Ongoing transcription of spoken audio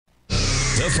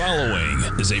The following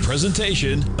is a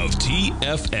presentation of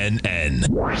TFNN.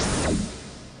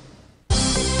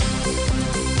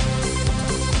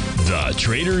 The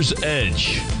Trader's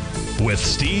Edge with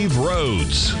Steve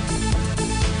Rhodes.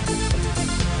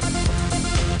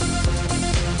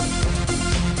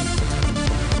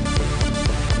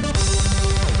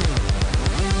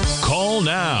 Call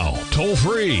now, toll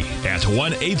free at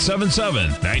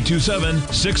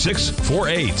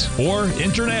 1-877-927-6648 or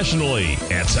internationally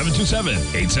at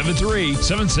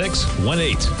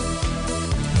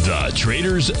 727-873-7618. The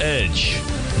Trader's Edge.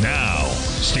 Now,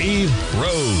 Steve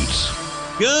Rhodes.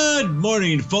 Good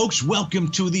morning, folks. Welcome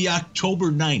to the October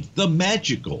 9th, the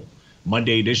magical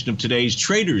Monday edition of today's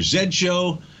Trader's Edge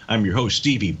Show. I'm your host,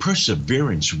 Stevie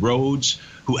Perseverance Rhodes,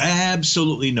 who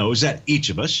absolutely knows that each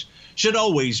of us should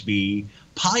always be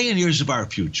pioneers of our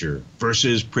future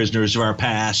versus prisoners of our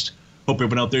past. Hope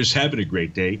everyone out there is having a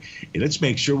great day, and let's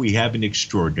make sure we have an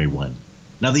extraordinary one.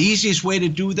 Now, the easiest way to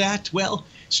do that, well,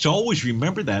 is to always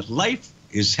remember that life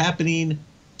is happening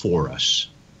for us,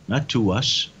 not to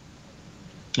us.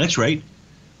 That's right.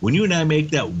 When you and I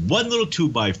make that one little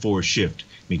 2x4 shift,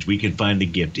 it means we can find a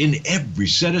gift in every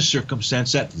set of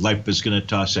circumstance that life is going to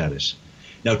toss at us.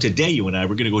 Now, today, you and I,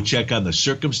 we're going to go check on the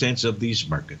circumstance of these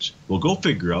markets. We'll go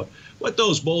figure out what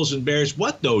those bulls and bears,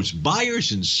 what those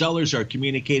buyers and sellers are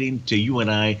communicating to you and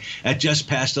I at just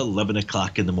past 11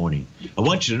 o'clock in the morning. I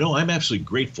want you to know I'm absolutely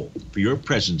grateful for your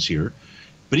presence here.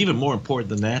 But even more important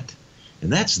than that,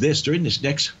 and that's this, during this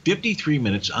next 53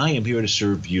 minutes, I am here to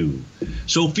serve you.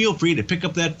 So feel free to pick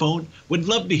up that phone. Would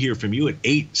love to hear from you at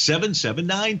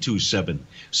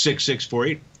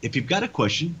 877-927-6648. If you've got a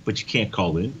question, but you can't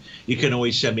call in, you can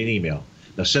always send me an email.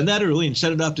 Now send that early and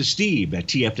send it off to Steve at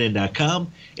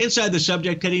TFNN.com. Inside the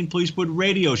subject heading, please put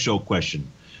radio show question.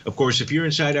 Of course, if you're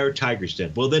inside our Tiger's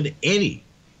Den, well, then any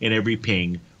and every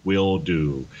ping will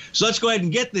do. So let's go ahead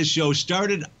and get this show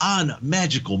started on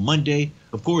Magical Monday.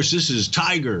 Of course, this is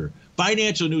Tiger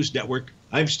Financial News Network.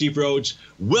 I'm Steve Rhodes.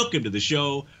 Welcome to the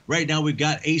show. Right now, we've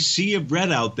got a sea of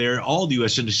red out there. All the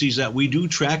U.S. indices that we do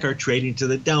track are trading to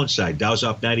the downside. Dow's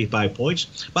off 95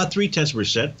 points, about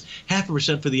 0.3%.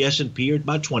 0.5% for the S&P, or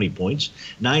about 20 points.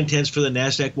 0.9 for the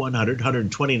NASDAQ 100,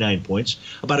 129 points.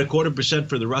 About 0.25%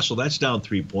 for the Russell. That's down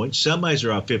 3 points. Semis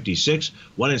are off 56,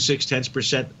 1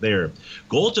 6/10% there.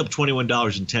 Gold's up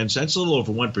 $21.10, a little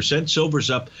over 1%. Silver's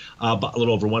up a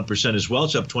little over 1% as well.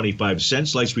 It's up 25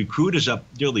 cents. Light sweet crude is up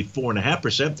nearly 4.5%.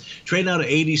 Trading out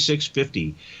at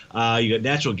 86.50. You got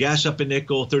natural gas up in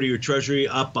nickel, 30-year Treasury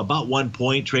up about 1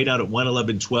 point, trade out at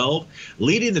 111.12.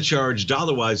 Leading the charge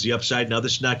dollar-wise, the upside. Now,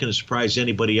 this is not going to surprise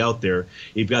anybody out there.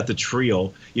 You've got the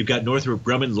trio. You've got Northrop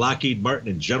Grumman, Lockheed Martin,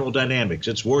 and General Dynamics.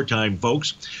 It's wartime,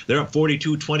 folks. They're up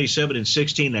 42, 27, and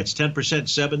 16. That's 10%,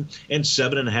 7, and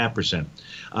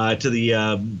 7.5%. To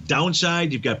the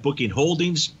downside, you've got Booking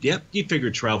Holdings. Yep, you figure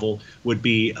travel would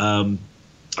be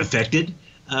affected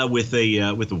with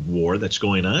a war that's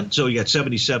going on. So you got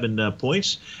 77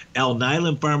 points.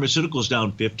 Alnylam Pharmaceuticals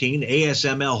down 15.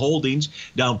 ASML Holdings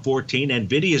down 14.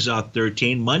 Nvidia's off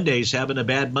 13. Monday's having a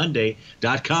bad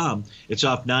Monday.com. It's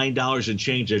off $9 and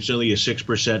change. It's only a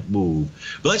 6% move.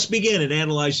 But let's begin and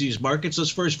analyze these markets. Let's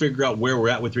first figure out where we're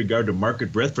at with regard to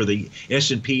market breadth for the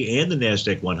S&P and the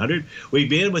NASDAQ 100. We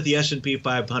begin with the S&P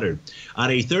 500.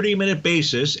 On a 30-minute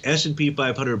basis, S&P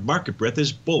 500 market breadth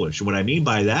is bullish. What I mean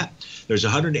by that, there's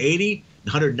 180,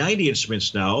 190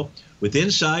 instruments now with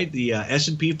inside the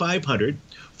S&P 500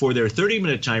 for their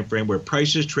 30-minute time frame where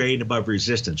prices trade above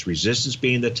resistance, resistance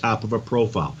being the top of a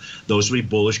profile. Those would be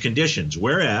bullish conditions,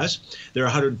 whereas there are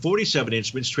 147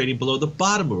 instruments trading below the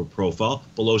bottom of a profile,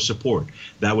 below support.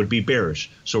 That would be bearish.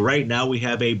 So right now we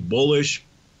have a bullish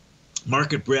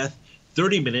market breadth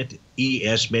 30-minute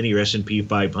ES-Mini or S&P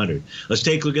 500. Let's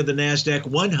take a look at the NASDAQ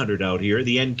 100 out here,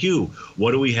 the NQ.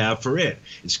 What do we have for it?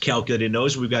 It's calculated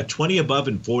notice. We've got 20 above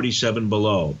and 47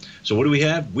 below. So what do we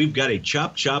have? We've got a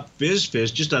chop, fizz,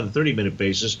 just on a 30-minute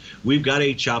basis. We've got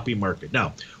a choppy market.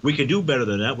 Now, we can do better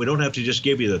than that. We don't have to just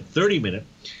give you the 30-minute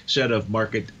set of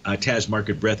market TAS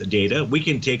market breadth data. We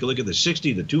can take a look at the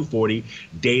 60, the 240,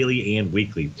 daily and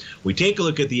weekly. We take a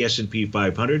look at the S&P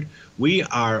 500. We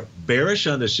are bearish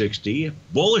on the 60,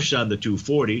 bullish on the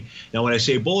 240. Now, when I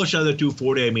say bullish on the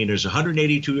 240, I mean there's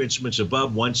 182 instruments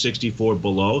above, 164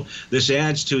 below. This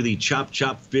adds to the chop,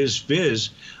 fizz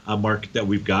market that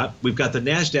we've got. We've got the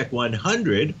NASDAQ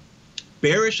 100,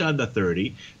 bearish on the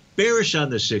 30, bearish on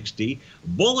the 60,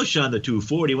 bullish on the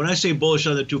 240. When I say bullish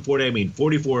on the 240, I mean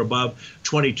 44 above,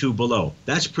 22 below.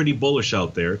 That's pretty bullish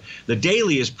out there. The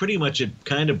daily is pretty much at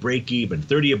kind of break even,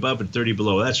 30 above and 30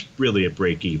 below. That's really a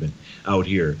break even out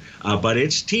here, but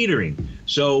it's teetering.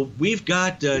 So we've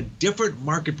got different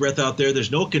market breadth out there.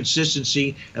 There's no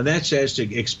consistency, and that says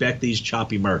to expect these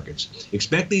choppy markets.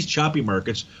 Expect these choppy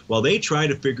markets while they try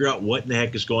to figure out what in the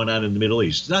heck is going on in the Middle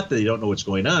East. It's not that they don't know what's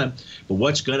going on, but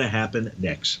what's going to happen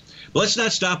next. But let's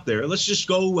not stop there. Let's just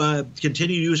go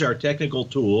continue to use our technical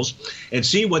tools and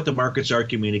see what the markets are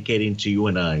communicating to you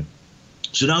and I.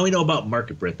 So now we know about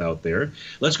market breadth out there.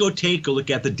 Let's go take a look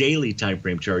at the daily time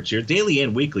frame charts here, daily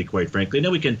and weekly, quite frankly. Now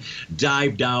we can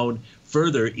dive down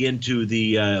further into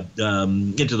the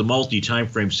multi-time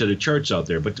frame set of charts out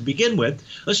there. But to begin with,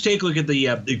 let's take a look at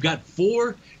you've got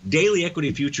 4 daily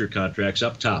equity future contracts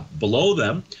up top. Below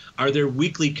them are their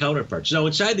weekly counterparts. Now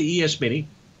inside the ES Mini,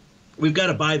 we've got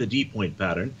to buy the D-point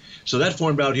pattern. So that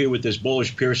formed out here with this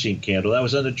bullish piercing candle. That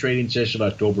was on the trading session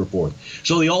October 4th.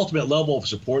 So the ultimate level of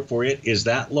support for it is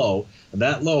that low, and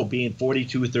that low being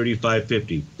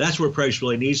 42.3550. That's where price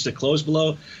really needs to close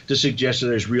below to suggest that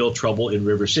there's real trouble in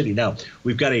River City. Now,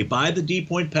 we've got a buy the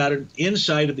D-point pattern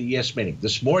inside of the ES Mini.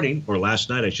 This morning, or last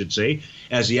night I should say,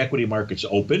 as the equity markets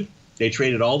opened, they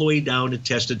traded all the way down and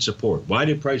tested support. Why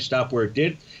did price stop where it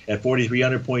did at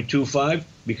 4,300.25?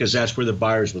 Because that's where the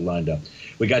buyers were lined up.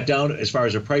 We got down as far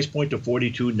as a price point to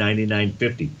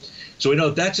 42.9950. So we know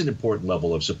that's an important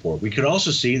level of support. We can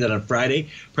also see that on Friday,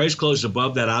 price closed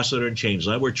above that oscillator and change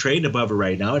line. We're trading above it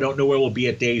right now. I don't know where we'll be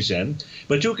at day's end,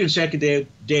 but 2 consecutive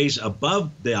days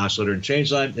above the oscillator and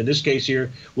change line, in this case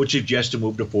here, would suggest a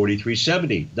move to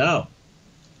 43.70. Now,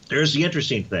 there's the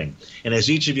interesting thing. And as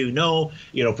each of you know,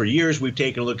 for years we've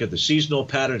taken a look at the seasonal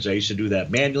patterns. I used to do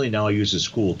that manually. Now I use this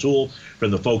cool tool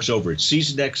from the folks over at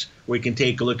SeasonX, where we can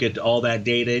take a look at all that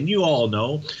data. And you all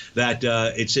know that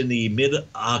it's in the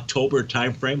mid-October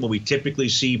timeframe when we typically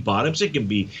see bottoms. It can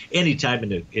be any time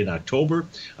in October.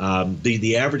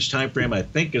 The average time frame, I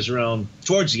think, is around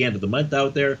towards the end of the month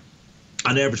out there.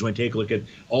 On average, when we take a look at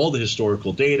all the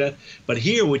historical data. But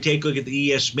here we take a look at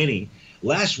the ES Mini.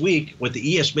 Last week, what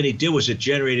the ES Mini did was it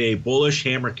generated a bullish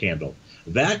hammer candle.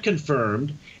 That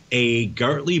confirmed a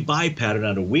Gartley buy pattern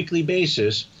on a weekly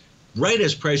basis right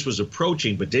as price was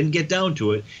approaching, but didn't get down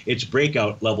to it, its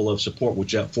breakout level of support,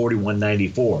 which is at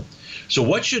 41.94. So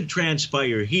what should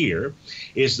transpire here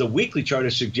is the weekly chart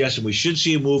is suggesting we should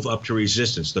see a move up to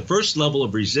resistance. The first level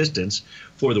of resistance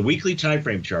for the weekly time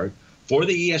frame chart for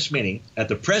the ES Mini at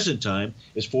the present time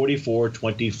is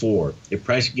 44.24. If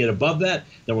price can get above that,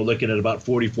 then we're looking at about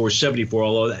 44.74,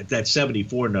 although that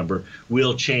 74 number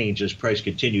will change as price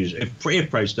continues, if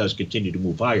price does continue to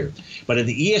move higher. But in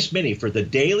the ES Mini, for the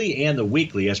daily and the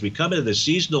weekly, as we come into the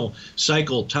seasonal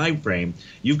cycle time frame,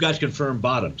 you've got confirmed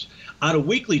bottoms. On a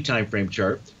weekly time frame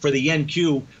chart, for the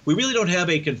NQ, we really don't have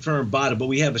a confirmed bottom, but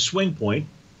we have a swing point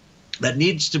that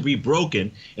needs to be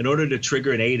broken in order to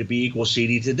trigger an A to B equals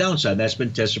CD to the downside. That's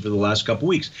been tested for the last couple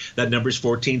weeks. That number is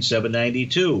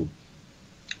 14,792.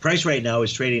 Price right now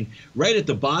is trading right at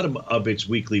the bottom of its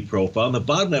weekly profile. And the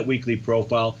bottom of that weekly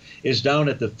profile is down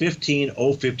at the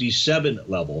 15,057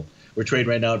 level. We're trading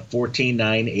right now at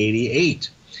 14,988.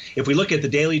 If we look at the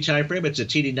daily time frame, it's a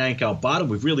TD9 count bottom.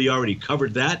 We've really already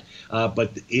covered that.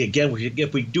 But again,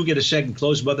 if we do get a second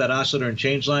close above that oscillator and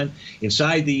change line,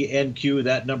 inside the NQ,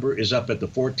 that number is up at the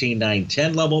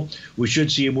 14,910 level. We should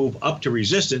see a move up to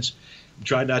resistance.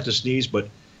 Try not to sneeze, but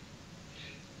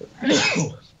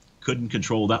couldn't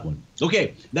control that one.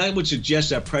 Okay, that would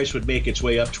suggest that price would make its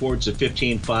way up towards the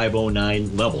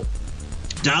 15,509 level.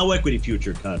 Dow equity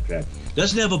future contract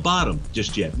doesn't have a bottom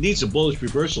just yet. Needs a bullish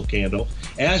reversal candle,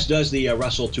 as does the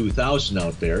Russell 2000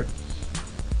 out there.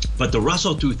 But the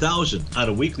Russell 2000 on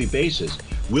a weekly basis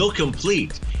will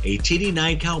complete a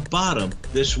TD9 count bottom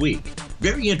this week.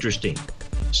 Very interesting.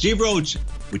 Steve Rhodes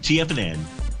with TFNN.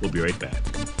 We'll be right back.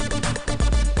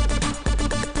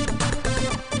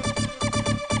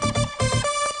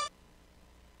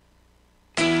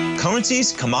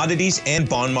 Currencies, commodities, and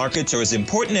bond markets are as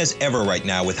important as ever right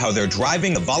now with how they're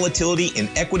driving the volatility in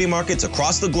equity markets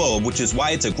across the globe, which is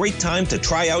why it's a great time to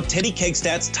try out Teddy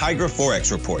Kegstat's Tiger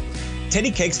Forex Report.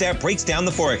 Teddy Kegstat breaks down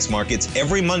the Forex markets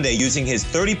every Monday using his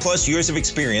 30-plus years of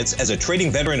experience as a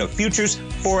trading veteran of futures,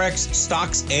 Forex,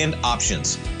 stocks, and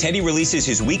options. Teddy releases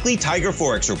his weekly Tiger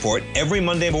Forex Report every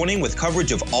Monday morning with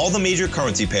coverage of all the major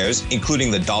currency pairs,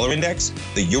 including the dollar index,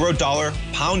 the euro dollar,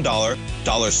 pound dollar,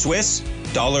 dollar Swiss,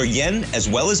 dollar yen, as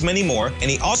well as many more,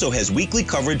 and he also has weekly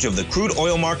coverage of the crude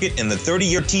oil market and the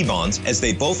 30-year T-bonds, as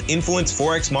they both influence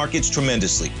Forex markets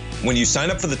tremendously. When you sign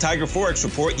up for the Tiger Forex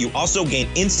Report, you also gain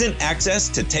instant access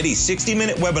to Teddy's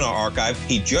 60-minute webinar archive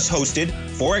he just hosted,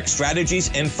 Forex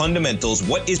Strategies and Fundamentals,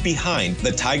 What is Behind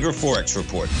the Tiger Forex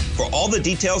Report. For all the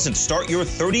details and to start your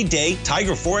 30-day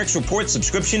Tiger Forex Report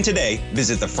subscription today,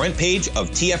 visit the front page of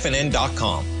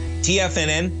TFNN.com.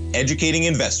 TFNN, educating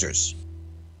investors.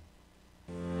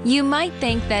 You might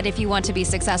think that if you want to be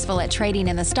successful at trading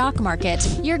in the stock market,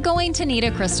 you're going to need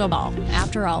a crystal ball.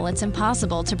 After all, it's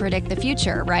impossible to predict the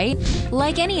future, right?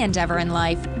 Like any endeavor in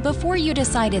life, before you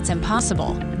decide it's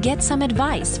impossible, get some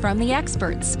advice from the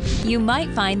experts. You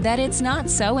might find that it's not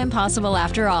so impossible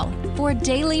after all. For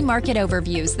daily market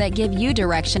overviews that give you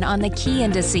direction on the key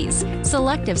indices,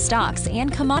 selective stocks,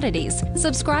 and commodities,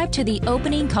 subscribe to the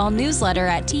Opening Call newsletter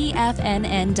at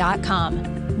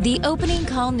TFNN.com. The Opening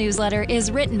Call newsletter is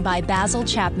written by Basil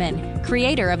Chapman,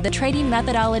 creator of the trading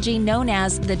methodology known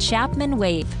as the Chapman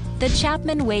Wave. The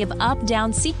Chapman Wave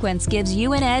up-down sequence gives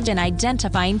you an edge in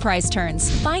identifying price turns,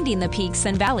 finding the peaks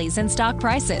and valleys in stock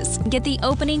prices. Get the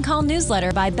Opening Call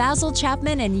newsletter by Basil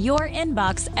Chapman in your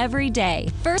inbox every day.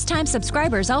 First-time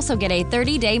subscribers also get a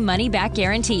 30-day money-back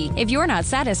guarantee. If you're not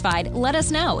satisfied, let us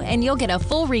know, and you'll get a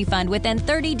full refund within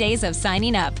 30 days of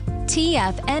signing up.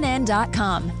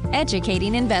 TFNN.com,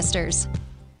 educating investors.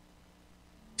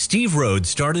 Steve Rhodes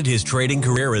started his trading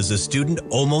career as a student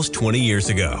almost 20 years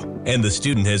ago, and the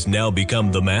student has now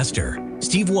become the master.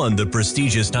 Steve won the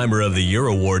prestigious Timer of the Year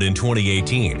award in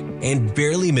 2018 and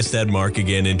barely missed that mark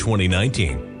again in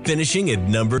 2019, finishing at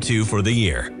number 2 for the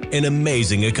year. An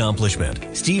amazing accomplishment.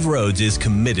 Steve Rhodes is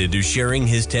committed to sharing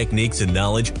his techniques and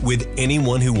knowledge with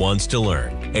anyone who wants to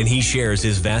learn, and he shares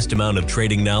his vast amount of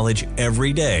trading knowledge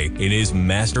every day in his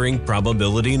Mastering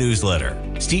Probability newsletter.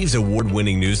 Steve's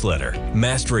award-winning newsletter,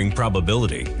 Mastering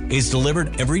Probability, is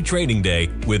delivered every trading day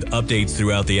with updates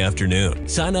throughout the afternoon.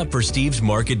 Sign up for Steve's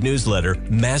market newsletter,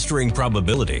 Mastering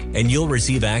Probability, and you'll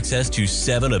receive access to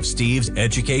 7 of Steve's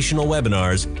educational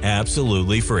webinars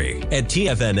absolutely free. At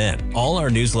TFNN, all our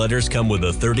newsletters come with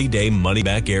a 30-day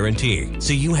money-back guarantee,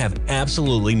 so you have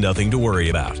absolutely nothing to worry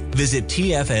about. Visit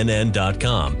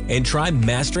TFNN.com and try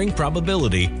Mastering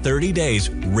Probability 30 days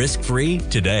risk-free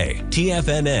today.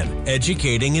 TFNN,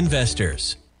 educating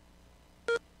investors.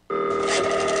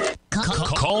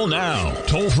 Call now,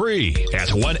 toll free at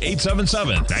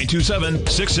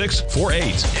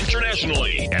 1-877-927-6648.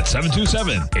 Internationally at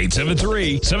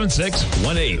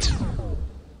 727-873-7618.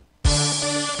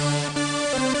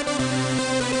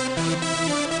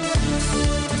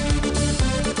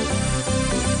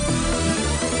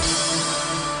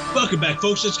 Welcome back,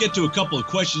 folks. Let's get to a couple of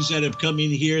questions that have come in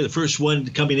here. The first one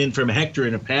coming in from Hector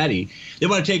and Patty. They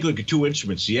want to take a look at 2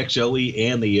 instruments, the XLE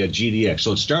and the GDX. So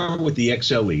let's start with the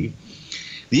XLE.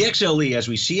 The XLE, as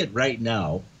we see it right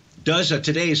now,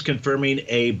 today is confirming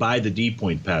a by the D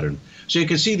point pattern. So you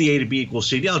can see the A to B equals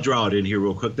CD. I'll draw it in here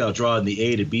real quick. I'll draw in the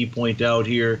A to B point out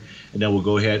here, and then we'll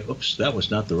go ahead. Oops, that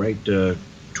was not the right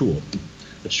tool.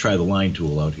 Let's try the line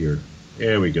tool out here.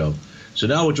 There we go. So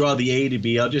now we'll draw the A to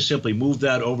B. I'll just simply move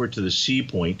that over to the C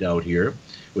point out here,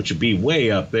 which would be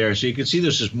way up there. So you can see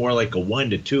this is more like a 1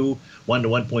 to 2, 1 to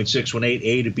 1.618,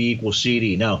 A to B equals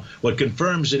CD. Now, what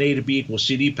confirms an A to B equals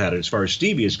CD pattern, as far as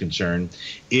Stevie is concerned,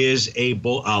 is a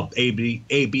B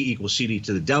equals CD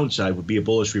to the downside would be a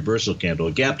bullish reversal candle.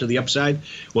 A gap to the upside,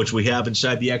 which we have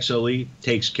inside the XLE,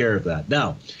 takes care of that.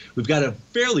 Now, we've got a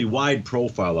fairly wide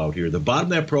profile out here. The bottom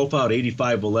of that profile at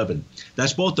 85.11.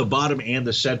 That's both the bottom and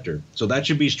the center. So that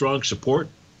should be strong support.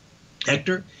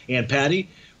 Hector and Patty,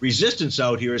 resistance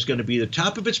out here is going to be the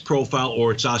top of its profile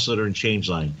or its oscillator and change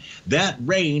line. That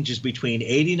range is between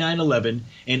 89.11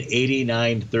 and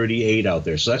 89.38 out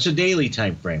there. So that's a daily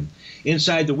time frame.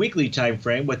 Inside the weekly time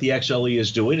frame, what the XLE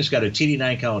is doing, it's got a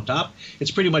TD9 count top.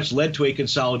 It's pretty much led to a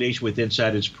consolidation with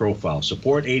inside its profile.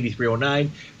 Support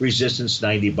 83.09, resistance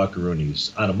 90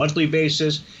 buckaroonies. On a monthly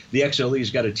basis, the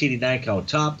XLE's got a TD9 count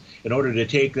top. In order to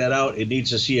take that out, it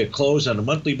needs to see a close on a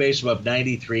monthly basis above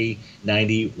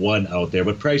 93.91 out there.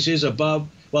 But price is above,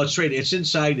 well, it's straight. It's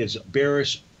inside its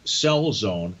bearish sell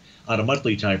zone on a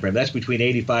monthly time frame. That's between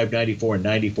 85.94 and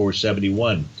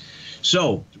 94.71.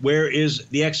 So where is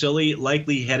the XLE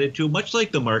likely headed to? Much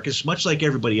like the markets, much like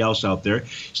everybody else out there,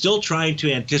 still trying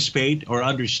to anticipate or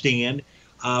understand,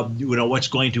 what's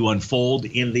going to unfold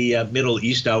in the Middle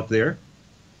East out there.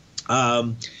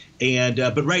 But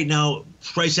right now,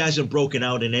 price hasn't broken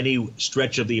out in any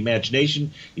stretch of the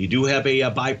imagination. You do have a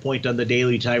buy point on the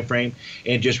daily time frame,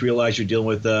 and just realize you're dealing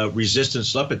with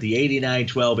resistance up at the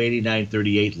 89.12,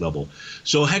 89.38 level.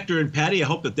 So Hector and Patty, I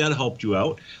hope that helped you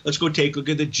out. Let's go take a look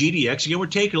at the GDX. Again, we're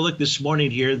taking a look this morning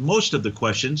here. Most of the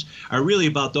questions are really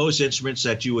about those instruments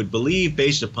that you would believe,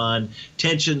 based upon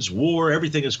tensions, war,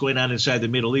 everything that's going on inside the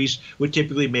Middle East, would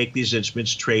typically make these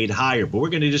instruments trade higher. But we're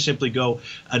going to just simply go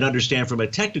and understand from a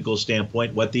technical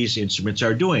standpoint what these instruments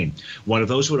are doing. One of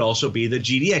those would also be the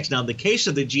GDX. Now, in the case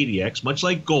of the GDX, much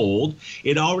like gold,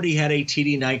 it already had a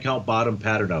TD9 count bottom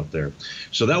pattern out there.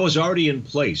 So that was already in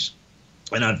place.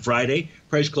 And on Friday,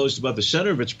 price closed above the center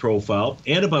of its profile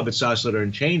and above its oscillator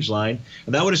and change line.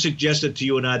 And that would have suggested to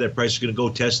you and I that price is going to go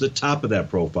test the top of that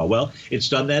profile. Well, it's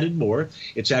done that and more.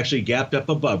 It's actually gapped up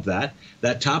above that.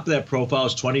 That top of that profile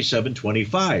is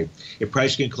 27.25. If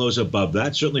price can close above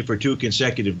that, certainly for 2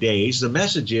 consecutive days, the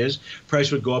message is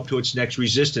price would go up to its next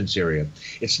resistance area.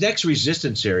 Its next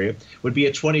resistance area would be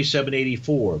at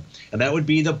 27.84. And that would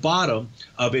be the bottom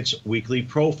of its weekly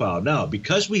profile. Now,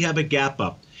 because we have a gap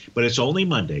up, but it's only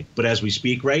Monday. But as we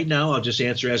speak right now, I'll just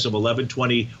answer as of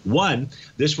 11:21.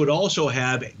 This would also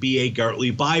be a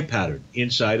Gartley buy pattern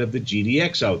inside of the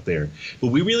GDX out there. But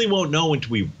we really won't know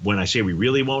until when I say we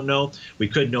really won't know, we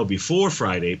could know before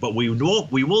Friday, but we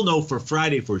will know for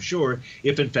Friday for sure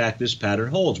if in fact this pattern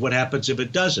holds. What happens if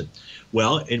it doesn't?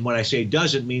 Well, and when I say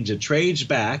doesn't, means it trades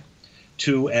back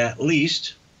to at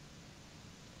least,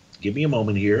 give me a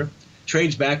moment here,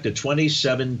 trades back to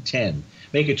 27.10.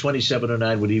 Make it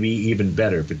 27.09 would be even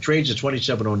better. If it trades at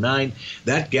 27.09,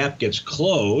 that gap gets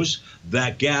closed.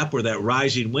 That gap or that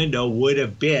rising window would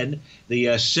have been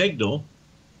the signal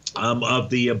of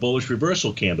the bullish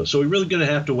reversal candle. So we're really going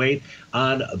to have to wait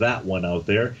on that one out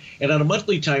there. And on a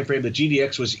monthly time frame, the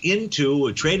GDX was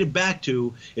traded back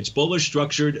to its bullish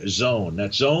structured zone.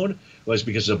 That zone was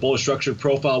because the bullish structured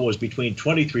profile was between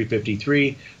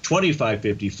 23.53,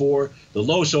 25.54. The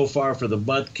low so far for the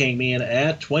month came in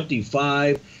at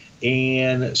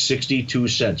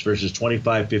 25.62 versus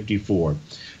 25.54.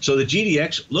 So the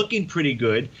GDX looking pretty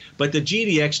good, but the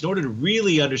GDX, in order to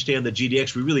really understand the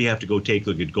GDX, we really have to go take a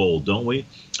look at gold, don't we?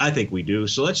 I think we do.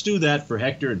 So let's do that for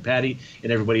Hector and Patty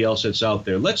and everybody else that's out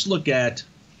there. Let's look at,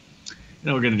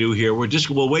 what we're going to do here.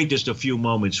 We'll wait just a few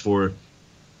moments for,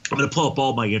 I'm going to pull up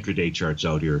all my intraday charts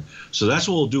out here. So that's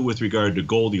what we'll do with regard to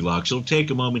Goldilocks. It'll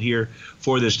take a moment here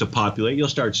for this to populate. You'll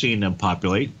start seeing them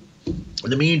populate.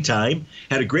 In the meantime,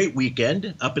 had a great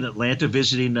weekend up in Atlanta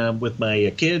visiting with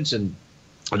my kids and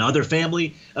another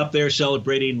family up there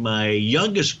celebrating my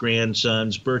youngest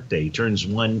grandson's birthday. He turns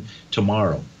 1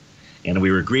 tomorrow. And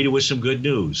we were greeted with some good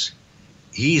news.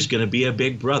 He's going to be a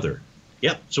big brother.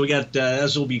 Yep. So we got,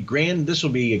 this will be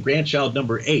grandchild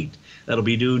number 8. That'll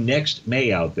be due next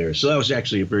May out there. So that was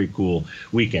actually a very cool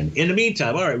weekend. In the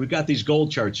meantime, all right, we've got these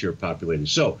gold charts here populated.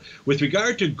 So with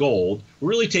regard to gold, we'll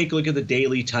really take a look at the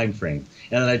daily time frame.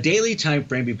 And on a daily time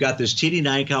frame, we've got this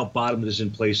TD9 count bottom that is in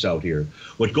place out here.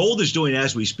 What gold is doing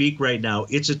as we speak right now,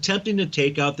 it's attempting to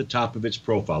take out the top of its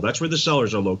profile. That's where the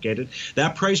sellers are located.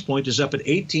 That price point is up at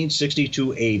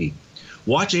 1862.80.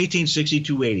 Watch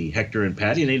 1862.80, Hector and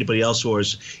Patty, and anybody else who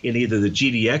is in either the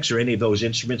GDX or any of those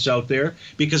instruments out there,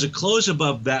 because a close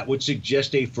above that would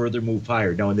suggest a further move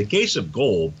higher. Now, in the case of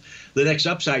gold, the next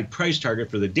upside price target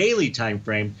for the daily time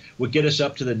frame would get us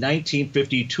up to the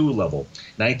 1952 level.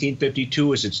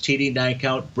 1952 is its TD9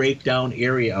 count breakdown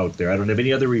area out there. I don't have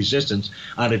any other resistance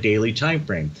on a daily time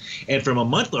frame. And from a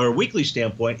monthly or a weekly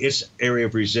standpoint, its area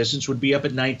of resistance would be up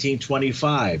at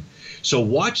 1925. So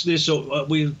watch this. So you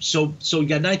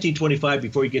got 1925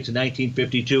 before you get to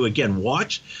 1952. Again,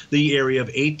 watch the area of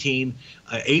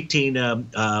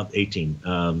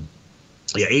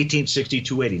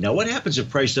 1862.80. Now, what happens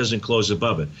if price doesn't close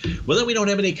above it? Well, then we don't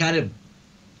have any kind of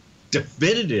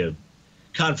definitive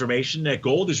confirmation that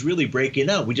gold is really breaking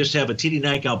out. We just have a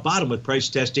TD9 count bottom with price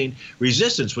testing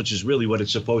resistance, which is really what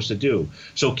it's supposed to do.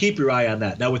 So keep your eye on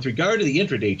that. Now, with regard to the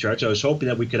intraday charts, I was hoping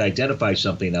that we could identify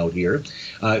something out here.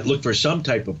 Look for some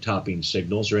type of topping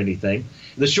signals or anything.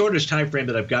 The shortest time frame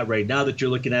that I've got right now that you're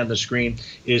looking at on the screen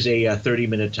is a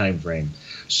 30-minute time frame.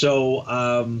 So,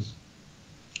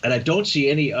 and I don't see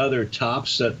any other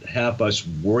tops that have us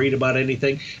worried about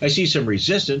anything. I see some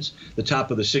resistance. The top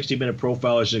of the 60-minute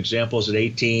profile, as an example, is at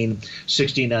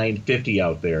 1869.50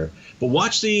 out there. But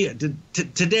watch today,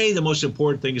 the most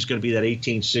important thing is going to be that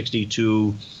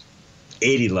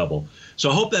 1862.80 level.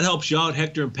 So I hope that helps you out,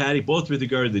 Hector and Patty, both with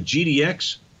regard to the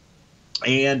GDX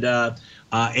and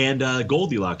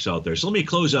Goldilocks out there. So let me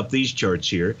close up these charts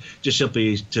here, just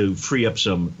simply to free up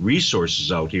some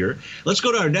resources out here. Let's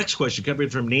go to our next question coming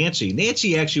from Nancy.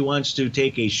 Nancy actually wants to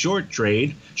take a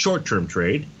short-term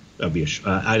trade. That'd be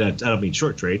I don't mean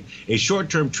short trade, a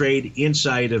short-term trade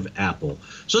inside of Apple.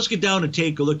 So let's get down and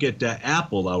take a look at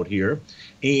Apple out here.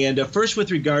 And first, with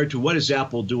regard to what is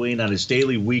Apple doing on its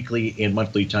daily, weekly, and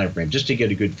monthly time frame, just to get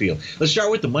a good feel. Let's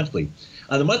start with the monthly.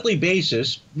 On the monthly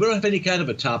basis, we don't have any kind of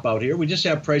a top out here. We just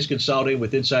have price consolidating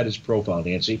with inside its profile,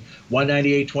 Nancy.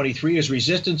 198.23 is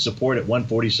resistance, support at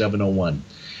 147.01.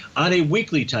 On a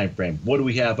weekly time frame, what do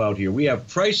we have out here? We have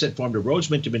price that formed a Rhodes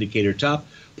momentum indicator top,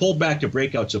 pulled back to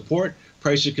breakout support,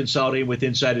 Price is consolidating with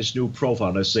inside its new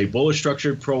profile. Let's say bullish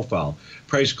structured profile.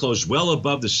 Price closed well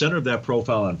above the center of that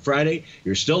profile on Friday.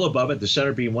 You're still above it, the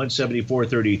center being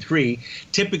 174.33.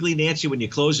 Typically, Nancy, when you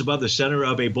close above the center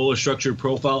of a bullish structured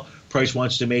profile, price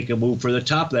wants to make a move for the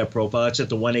top of that profile. That's at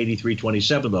the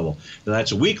 183.27 level. Now,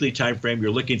 that's a weekly time frame.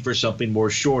 You're looking for something more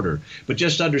shorter. But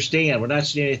just understand, we're not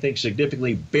seeing anything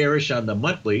significantly bearish on the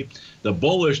monthly. The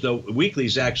weekly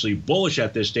is actually bullish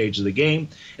at this stage of the game.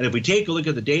 And if we take a look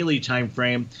at the daily time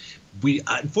frame, we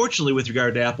unfortunately, with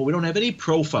regard to Apple, we don't have any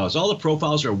profiles. All the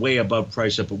profiles are way above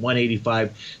price, up at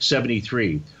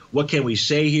 185.73. What can we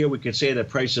say here? We can say that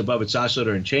price is above its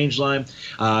oscillator and change line.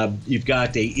 You've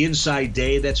got a inside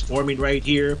day that's forming right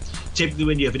here. Typically,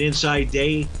 when you have an inside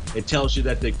day, it tells you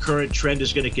that the current trend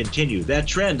is going to continue. That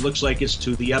trend looks like it's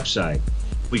to the upside.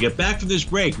 We get back from this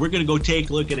break, we're going to go take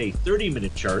a look at a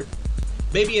 30-minute chart,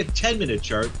 maybe a 10-minute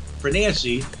chart for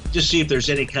Nancy, just see if there's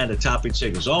any kind of topping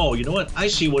signals. Oh, you know what? I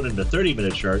see one in the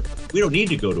 30-minute chart. We don't need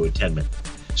to go to a 10-minute.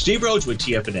 Steve Rhodes with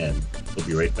TFNN. We'll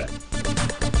be right back.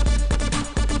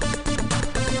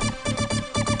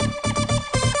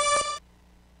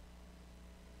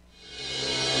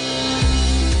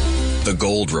 The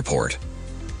Gold Report.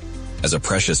 As a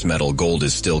precious metal, gold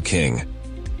is still king.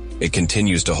 It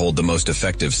continues to hold the most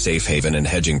effective safe haven and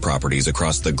hedging properties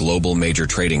across the global major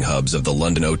trading hubs of the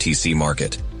London OTC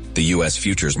market, the U.S.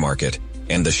 futures market,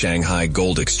 and the Shanghai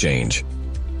Gold Exchange.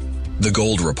 The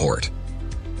Gold Report.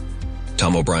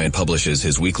 Tom O'Brien publishes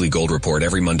his weekly gold report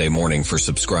every Monday morning for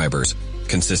subscribers,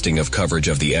 consisting of coverage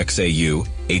of the XAU,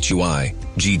 HUI,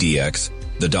 GDX,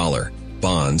 the dollar,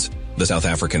 bonds, the South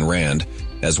African rand,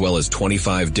 as well as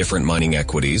 25 different mining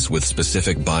equities with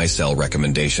specific buy-sell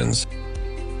recommendations.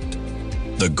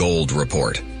 The Gold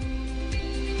Report.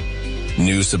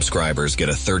 New subscribers get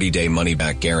a 30-day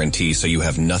money-back guarantee, so you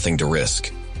have nothing to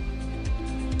risk.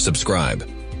 Subscribe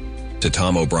to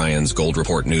Tom O'Brien's Gold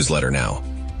Report newsletter now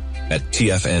at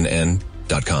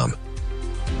TFNN.com.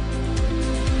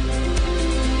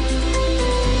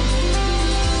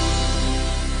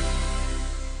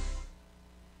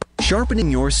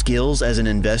 Sharpening your skills as an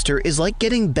investor is like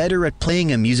getting better at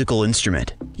playing a musical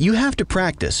instrument. You have to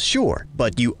practice, sure,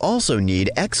 but you also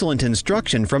need excellent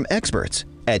instruction from experts.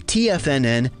 At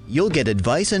TFNN, you'll get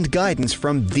advice and guidance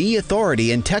from the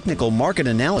authority in technical market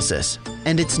analysis.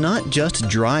 And it's not just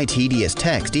dry, tedious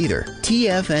text either.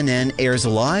 TFNN airs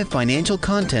live financial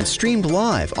content streamed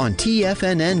live on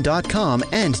TFNN.com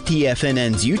and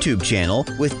TFNN's YouTube channel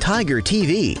with Tiger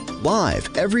TV, live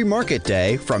every market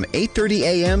day from 8:30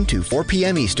 a.m. to 4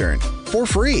 p.m. Eastern. For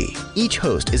free. Each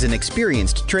host is an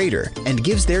experienced trader and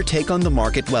gives their take on the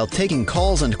market while taking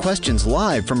calls and questions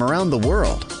live from around the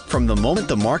world. From the moment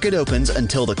the market opens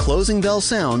until the closing bell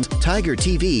sounds, Tiger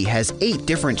TV has 8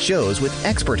 different shows with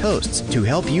expert hosts to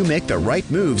help you make the right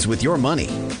moves with your money.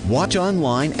 Watch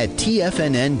online at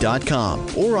TFNN.com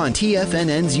or on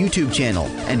TFNN's YouTube channel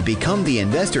and become the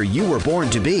investor you were born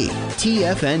to be.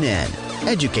 TFNN,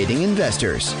 educating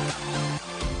investors.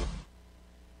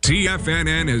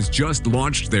 TFNN has just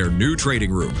launched their new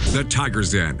trading room, the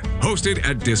Tiger's Den, hosted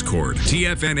at Discord.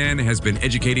 TFNN has been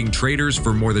educating traders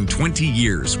for more than 20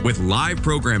 years with live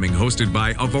programming hosted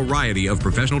by a variety of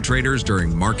professional traders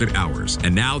during market hours.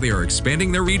 And now they are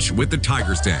expanding their reach with the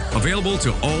Tiger's Den, available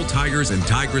to all tigers and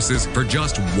tigresses for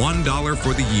just $1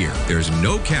 for the year. There's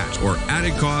no catch or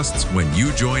added costs when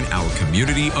you join our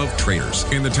community of traders.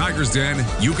 In the Tiger's Den,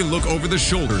 you can look over the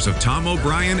shoulders of Tom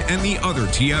O'Brien and the other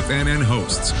TFNN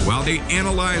hosts while they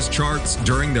analyze charts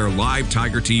during their live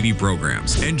Tiger TV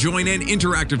programs, and join an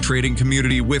interactive trading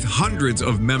community with hundreds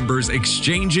of members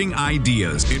exchanging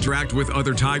ideas. Interact with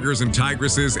other tigers and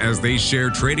tigresses as they share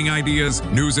trading ideas,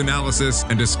 news analysis,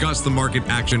 and discuss the market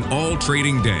action all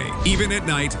trading day, even at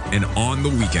night and on the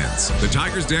weekends. The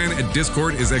Tiger's Den at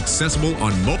Discord is accessible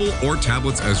on mobile or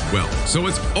tablets as well, so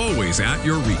it's always at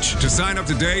your reach. To sign up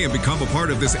today and become a part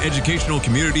of this educational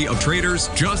community of traders,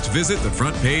 just visit the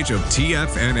front page of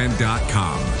TFNN.com.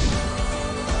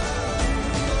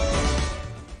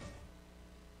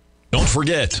 Don't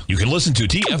forget, you can listen to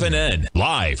TFNN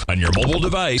live on your mobile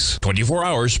device 24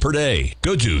 hours per day.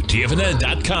 Go to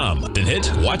TFNN.com, then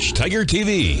hit Watch Tiger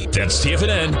TV. That's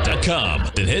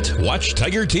TFNN.com, then hit Watch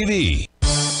Tiger TV.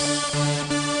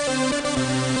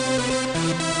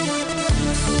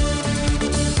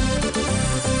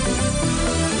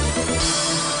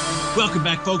 Welcome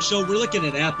back, folks. So we're looking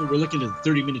at Apple. We're looking at the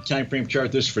 30-minute time frame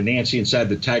chart. This is for Nancy inside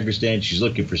the Tiger's Den. She's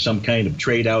looking for some kind of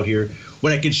trade out here.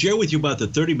 What I can share with you about the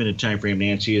 30-minute time frame,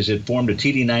 Nancy, is it formed a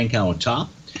TD9 count top.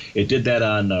 It did that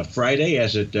on Friday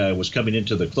as it was coming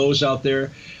into the close out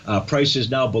there. Price is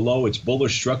now below its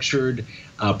bullish structured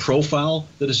profile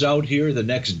that is out here. The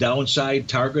next downside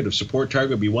target of support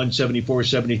target would be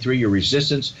 174.73. Your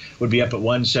resistance would be up at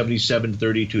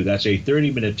 177.32. That's a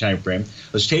 30-minute time frame.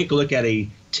 Let's take a look at a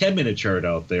 10-minute chart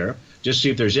out there. Just see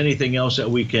if there's anything else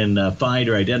that we can find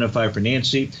or identify for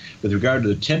Nancy. With regard to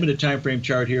the 10-minute time frame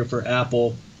chart here for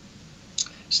Apple,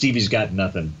 Stevie's got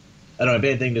nothing. I don't have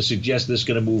anything to suggest this is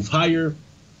going to move higher.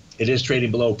 It is trading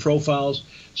below profiles.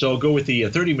 So I'll go with the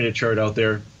 30-minute chart out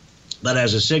there. That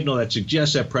has a signal that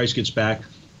suggests that price gets back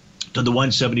to the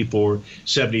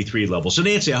 174.73 level. So,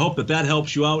 Nancy, I hope that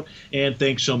helps you out, and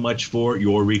thanks so much for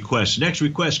your request. Next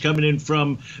request coming in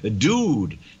from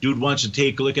Dude. Dude wants to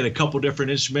take a look at a couple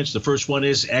different instruments. The first one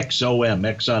is XOM,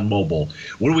 ExxonMobil.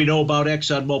 What do we know about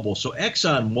ExxonMobil? So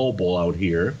ExxonMobil out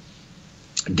here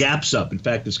gaps up. In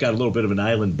fact, it's got a little bit of an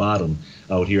island bottom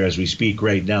out here as we speak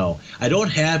right now. I don't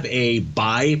have a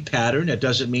buy pattern. That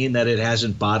doesn't mean that it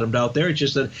hasn't bottomed out there. It's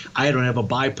just that I don't have a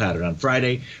buy pattern. On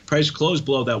Friday, price closed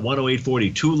below that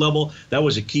 108.42 level. That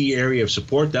was a key area of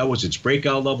support. That was its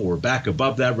breakout level. We're back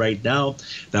above that right now.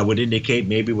 That would indicate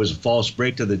maybe it was a false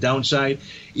break to the downside.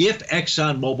 If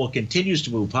ExxonMobil continues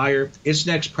to move higher, its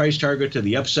next price target to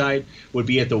the upside would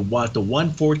be at the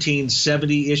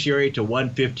 114.70-ish area to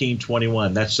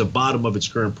 115.21. That's the bottom of its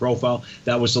current profile.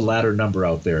 That was the latter number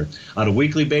out there. On a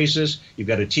weekly basis, you've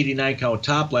got a TD9 count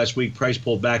top. Last week, price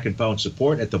pulled back and found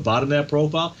support at the bottom of that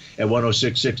profile at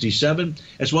 106.67,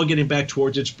 as well getting back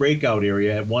towards its breakout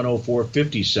area at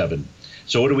 104.57.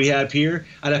 So what do we have here?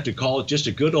 I'd have to call it just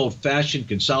a good old-fashioned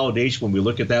consolidation when we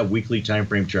look at that weekly time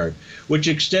frame chart, which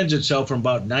extends itself from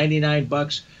about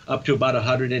 $99 up to about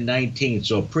 $119.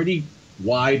 So a pretty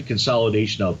wide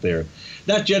consolidation out there.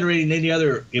 Not generating any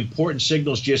other important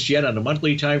signals just yet on the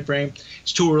monthly time frame.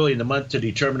 It's too early in the month to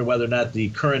determine whether or not the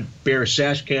current bear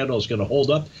sash candle is going to hold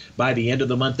up by the end of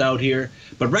the month out here.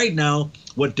 But right now,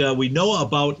 what we know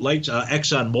about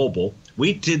ExxonMobil,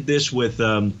 we did this with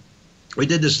we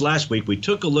did this last week. We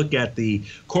took a look at the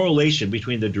correlation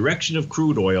between the direction of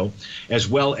crude oil as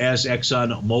well as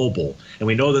ExxonMobil. And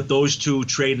we know that those two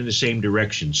trade in the same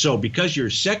direction. So because your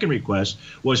second request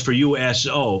was for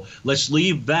USO, let's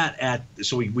leave that at,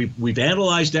 so we've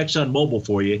analyzed ExxonMobil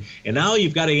for you. And now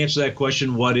you've got to answer that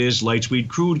question, what is light sweet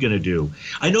crude going to do?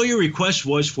 I know your request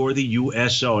was for the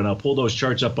USO, and I'll pull those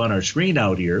charts up on our screen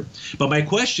out here. But my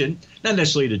question, not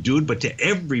necessarily to Dude, but to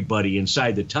everybody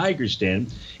inside the Tiger's Den,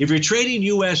 if you're trading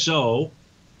USO,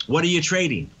 what are you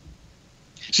trading?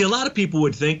 See, a lot of people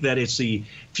would think that it's the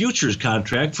futures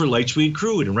contract for light sweet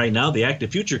crude, and right now the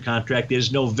active future contract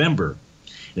is November.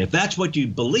 And if that's what you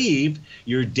believe,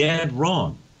 you're dead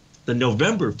wrong. The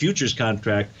November futures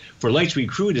contract for light sweet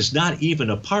crude is not even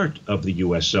a part of the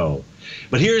USO.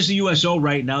 But here's the USO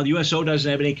right now. The USO doesn't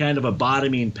have any kind of a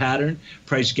bottoming pattern.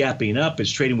 Price gapping up.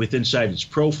 It's trading with inside its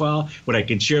profile. What I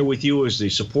can share with you is the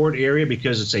support area,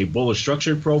 because it's a bullish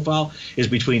structured profile, is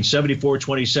between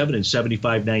 74.27 and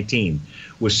 75.19,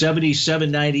 with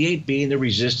 77.98 being the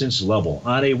resistance level.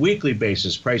 On a weekly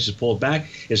basis, price is pulled back.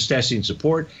 It's testing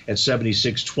support at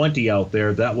 76.20 out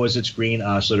there. That was its green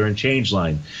oscillator and change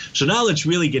line. So now let's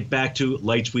really get back to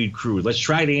light sweet crude. Let's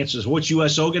try to answer what's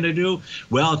USO going to do?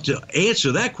 Well, to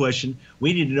answer that question,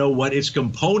 we need to know what its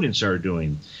components are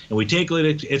doing. And we take a look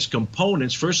at its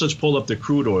components. First, let's pull up the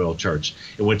crude oil charts.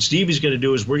 And what Stevie's going to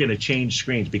do is we're going to change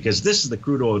screens, because this is the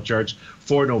crude oil charts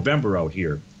for November out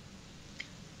here.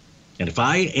 And if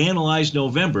I analyze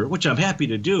November, which I'm happy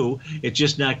to do, it's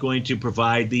just not going to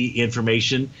provide the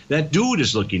information that Dude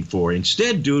is looking for.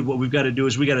 Instead, Dude, what we've got to do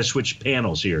is we got to switch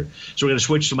panels here. So we're going to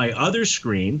switch to my other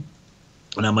screen.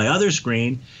 And on my other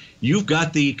screen, you've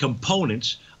got the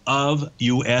components of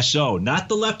USO, not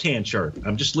the left-hand chart.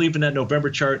 I'm just leaving that November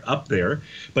chart up there.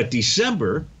 But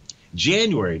December,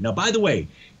 January. Now, by the way,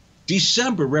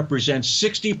 December represents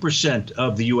 60%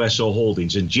 of the USO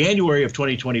holdings, and January of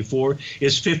 2024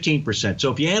 is 15%.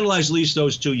 So if you analyze at least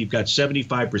those two, you've got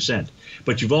 75%.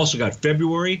 But you've also got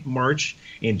February, March,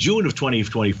 and June of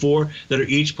 2024 that are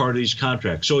each part of these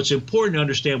contracts. So it's important to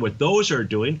understand what those are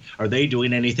doing. Are they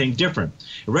doing anything different?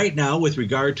 Right now, with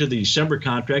regard to the December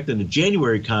contract and the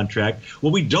January contract,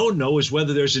 what we don't know is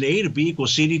whether there's an A to B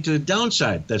equals CD to the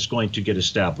downside that's going to get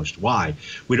established. Why?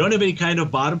 We don't have any kind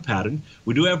of bottom pattern.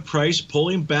 We do have price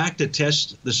pulling back to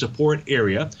test the support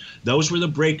area. Those were the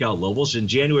breakout levels. In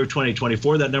January of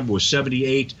 2024, that number was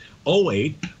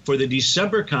 78.08. For the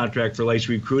December contract for light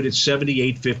sweet crude, it's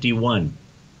 78.51.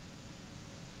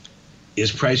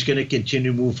 Is price going to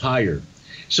continue to move higher?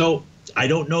 So I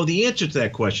don't know the answer to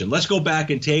that question. Let's go back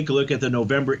and take a look at the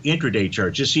November intraday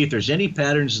chart. Just see if there's any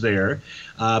patterns there,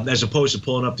 as opposed to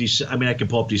pulling up these. I mean, I can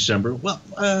pull up December. Well,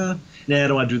 I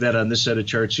don't want to do that on this set of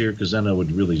charts here because then it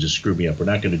would really just screw me up. We're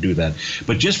not going to do that.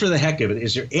 But just for the heck of it,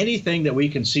 is there anything that we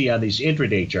can see on these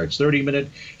intraday charts? 30-minute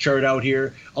chart out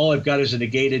here. All I've got is a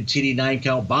negated TD9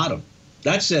 count bottom.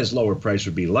 That says lower price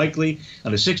would be likely.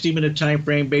 On a 60-minute time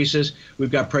frame basis, we've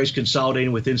got price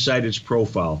consolidating with inside its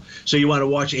profile. So you want to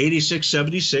watch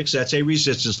 86.76. That's a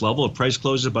resistance level. If price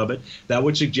closes above it, that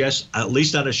would suggest, at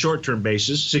least on a short-term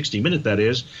basis, 60-minute that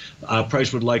is,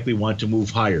 price would likely want to move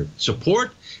higher.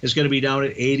 Support is going to be down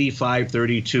at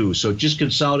 85.32. So just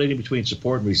consolidating between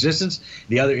support and resistance.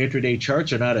 The other intraday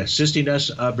charts are not assisting us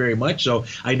very much. So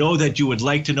I know that you would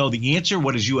like to know the answer.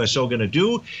 What is USO going to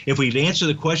do? If we'd answer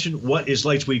the question, what is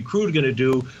light sweet crude going to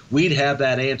do, we'd have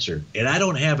that answer. And I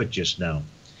don't have it just now.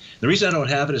 The reason I don't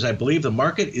have it is I believe the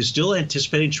market is still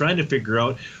anticipating, trying to figure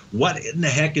out what in the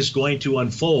heck is going to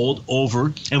unfold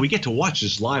over, and we get to watch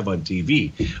this live on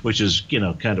TV, which is,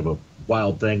 kind of a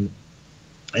wild thing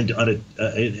and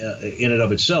in and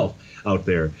of itself out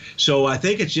there. So I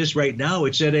think it's just right now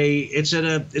it's at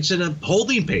a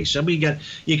holding pace. I mean,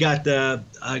 you got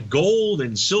gold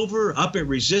and silver up at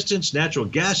resistance, natural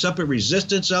gas up at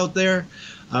resistance out there.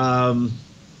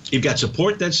 You've got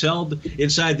support that's held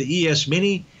inside the ES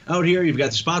Mini out here. You've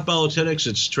got the spot volatility.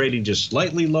 It's trading just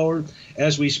slightly lower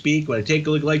as we speak. When I take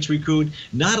a look at light sweet crude,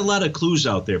 not a lot of clues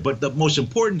out there. But the most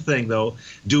important thing, though,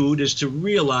 dude, is to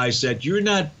realize that you're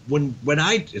not, when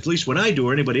I do,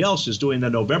 or anybody else is doing the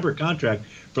November contract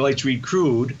for light sweet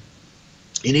crude,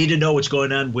 you need to know what's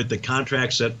going on with the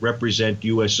contracts that represent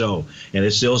USO. And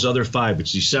it's those other five.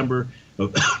 It's December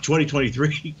of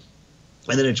 2023.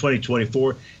 And then in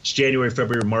 2024, it's January,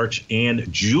 February, March,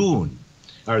 and June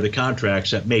are the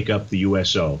contracts that make up the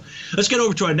USO. Let's get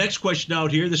over to our next question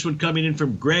out here. This one coming in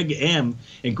from Greg M.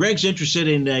 And Greg's interested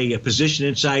in a position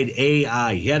inside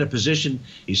AI. He had a position.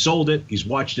 He sold it. He's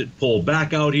watched it pull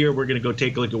back out here. We're going to go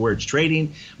take a look at where it's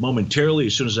trading momentarily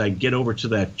as soon as I get over to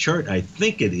that chart. I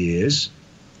think it is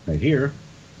right here.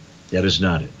 That is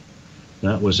not it.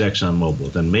 That was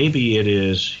ExxonMobil. Then maybe it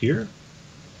is here.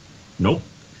 Nope.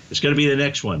 It's going to be the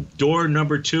next one, door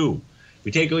number 2. If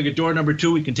we take a look at door number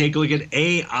 2, we can take a look at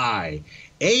AI.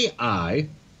 AI,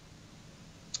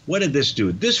 what did this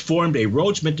do? This formed a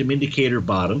Rhodes Momentum Indicator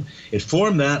bottom. It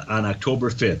formed that on October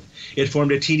 5th. It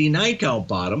formed a TD9 count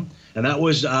bottom, and that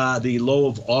was the low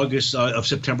of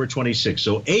September 26th.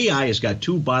 So AI has got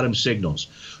 2 bottom signals.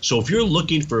 So if you're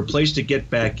looking for a place to get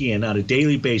back in on a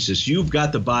daily basis, you've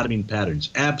got the bottoming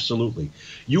patterns. Absolutely.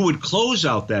 You would close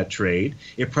out that trade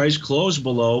if price closed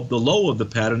below the low of the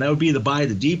pattern. That would be the buy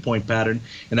the D point pattern,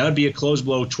 and that would be a close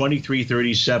below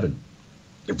 23.37.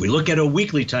 If we look at a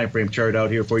weekly time frame chart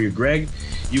out here for you, Greg,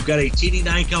 you've got a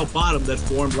TD9 count bottom that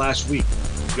formed last week.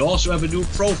 You also have a new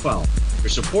profile. Your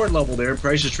support level there, and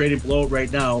price is trading below it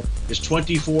right now, is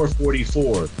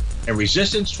 24.44. And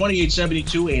resistance,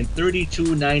 28.72 and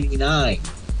 32.99.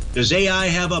 Does AI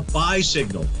have a buy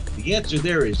signal? The answer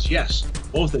there is yes,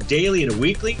 both a daily and a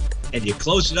weekly, and you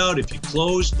close it out if you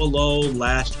close below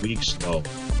last week's low.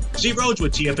 Steve Rhodes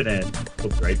with TFNN. We'll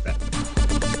be right back.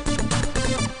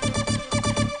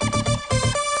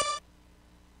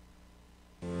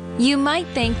 You might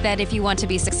think that if you want to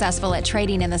be successful at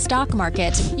trading in the stock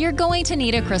market, you're going to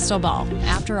need a crystal ball.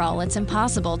 After all, it's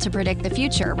impossible to predict the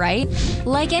future, right?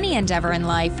 Like any endeavor in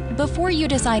life, before you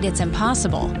decide it's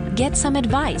impossible, get some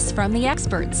advice from the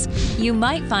experts. You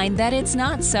might find that it's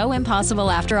not so impossible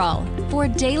after all. For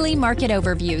daily market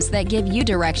overviews that give you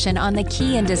direction on the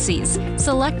key indices,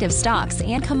 selective stocks,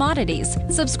 and commodities,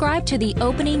 subscribe to the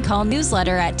Opening Call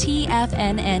newsletter at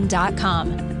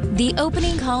TFNN.com. The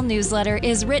Opening Call newsletter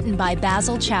is written by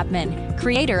Basil Chapman,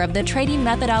 creator of the trading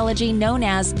methodology known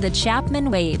as the Chapman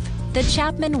Wave. The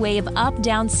Chapman Wave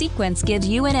up-down sequence gives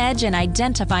you an edge in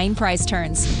identifying price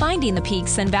turns, finding the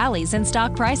peaks and valleys in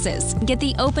stock prices. Get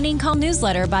the Opening Call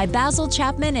newsletter by Basil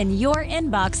Chapman in your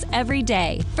inbox every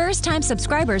day. First-time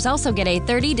subscribers also get a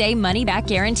 30-day money-back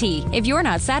guarantee. If you're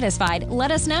not satisfied,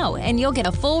 let us know, and you'll get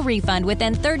a full refund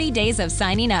within 30 days of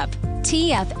signing up.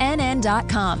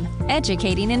 TFNN.com,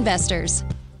 educating investors.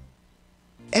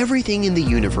 Everything in the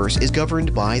universe is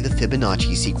governed by the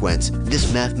Fibonacci sequence.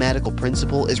 This mathematical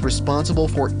principle is responsible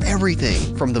for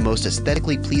everything from the most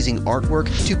aesthetically pleasing artwork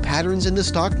to patterns in the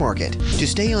stock market. To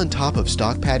stay on top of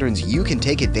stock patterns you can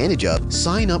take advantage of,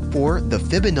 sign up for the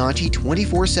Fibonacci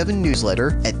 24/7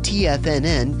 newsletter at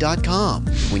TFNN.com.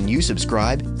 When you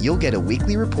subscribe, you'll get a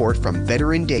weekly report from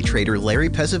veteran day trader Larry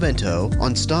Pesavento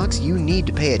on stocks you need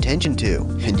to pay attention to.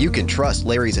 And you can trust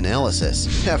Larry's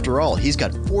analysis. After all, he's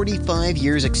got 45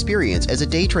 years experience as a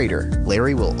day trader.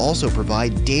 Larry will also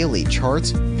provide daily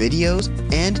charts, videos,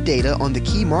 and data on the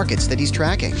key markets that he's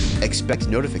tracking. Expect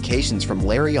notifications from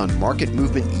Larry on market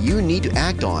movement you need to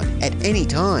act on at any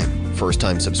time.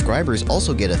 First-time subscribers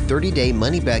also get a 30-day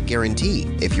money-back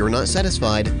guarantee. If you're not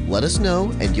satisfied, let us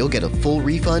know and you'll get a full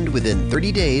refund within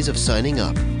 30 days of signing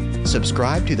up.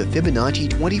 Subscribe to the Fibonacci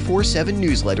 24/7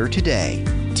 newsletter today.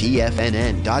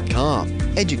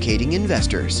 TFNN.com, educating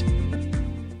investors.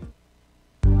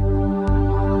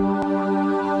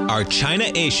 Are China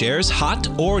A-shares hot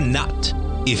or not?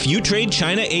 If you trade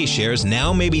China A-shares,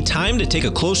 now may be time to take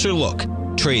a closer look.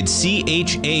 Trade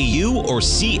CHAU or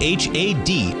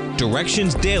CHAD,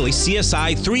 Directions Daily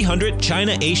CSI 300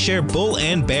 China A-share Bull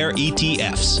and Bear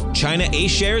ETFs. China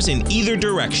A-shares in either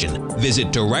direction.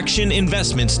 Visit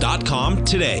directioninvestments.com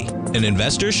today. An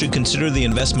investor should consider the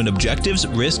investment objectives,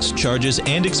 risks, charges,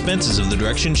 and expenses of the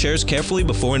Direction shares carefully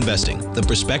before investing. The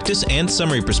prospectus and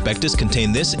summary prospectus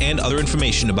contain this and other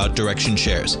information about Direction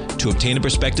shares. To obtain a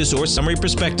prospectus or summary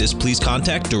prospectus, please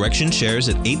contact Direction Shares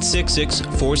at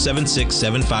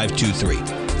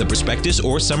 866-476-7523. The prospectus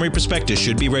or summary prospectus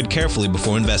should be read carefully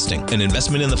before investing. An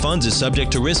investment in the funds is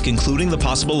subject to risk, including the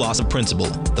possible loss of principal.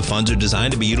 The funds are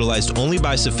designed to be utilized only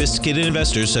by sophisticated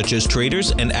investors such as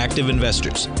traders and active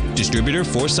investors. Distributor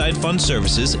Foreside Fund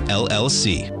Services,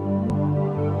 LLC.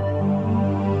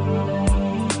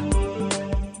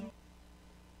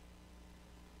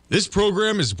 This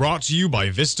program is brought to you by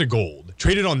Vista Gold,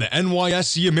 traded on the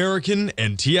NYSE American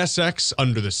and TSX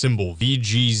under the symbol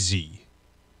VGZ.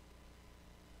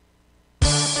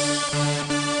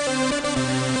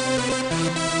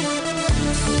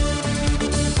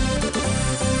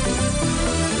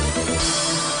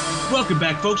 Welcome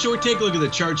back, folks. So we're taking a look at the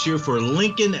charts here for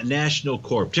Lincoln National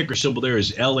Corp. Ticker symbol there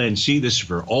is LNC. This is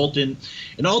for Alton.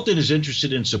 And Alton is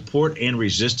interested in support and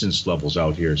resistance levels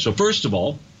out here. So first of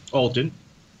all, Alton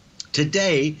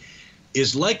today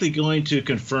is likely going to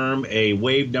confirm a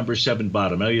wave number 7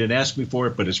 bottom. Now, you didn't ask me for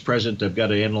it, but it's present. I've got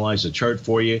to analyze the chart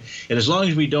for you. And as long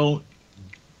as we don't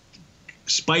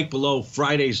spike below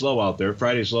Friday's low out there.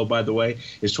 Friday's low, by the way,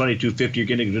 is 2250. You're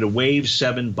going to get a wave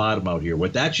 7 bottom out here.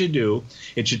 What that should do,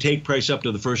 it should take price up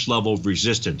to the first level of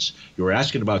resistance. You were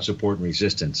asking about support and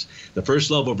resistance. The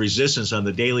first level of resistance on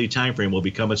the daily time frame will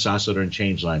become its oscillator and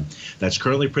change line. That's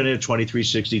currently printed at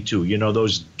 2362. You know,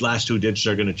 those last two digits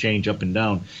are going to change up and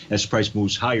down as price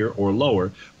moves higher or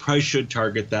lower. Price should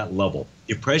target that level.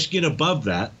 If price get above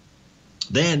that,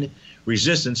 then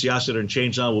resistance, the oscillator and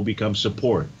change line, will become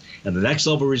support. And the next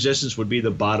level of resistance would be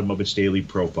the bottom of its daily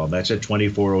profile. That's at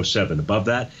 2407. Above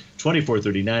that,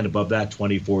 2439. Above that,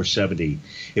 2470.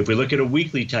 If we look at a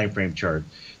weekly time frame chart,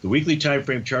 the weekly time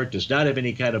frame chart does not have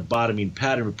any kind of bottoming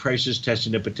pattern with prices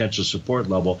testing a potential support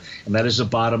level, and that is the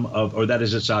bottom of, or that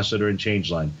is its oscillator and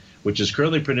change line, which is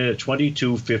currently printed at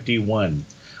 2251.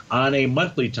 On a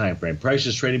monthly time frame, price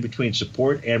is trading between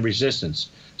support and resistance.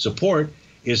 Support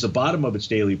is the bottom of its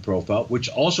daily profile, which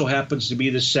also happens to be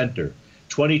the center.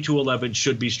 2211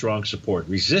 should be strong support.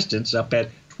 Resistance up at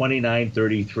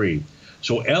 2933.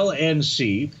 So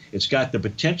LNC, it's got the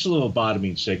potential of a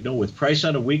bottoming signal with price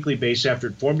on a weekly base after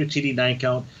it formed a TD9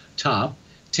 count top,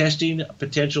 testing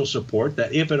potential support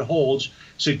that, if it holds,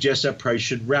 suggests that price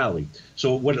should rally.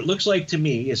 So what it looks like to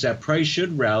me is that price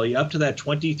should rally up to that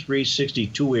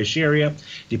 2362-ish area.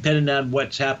 Depending on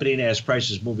what's happening as price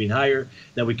is moving higher,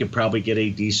 then we can probably get a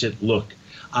decent look.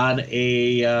 On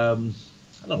a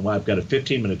I don't know why I've got a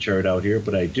 15-minute chart out here,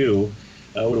 but I do.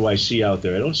 What do I see out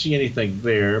there? I don't see anything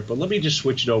there, but let me just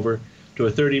switch it over to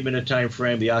a 30-minute time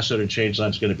frame. The oscillator and change line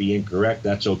is going to be incorrect.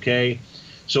 That's okay.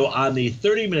 So on the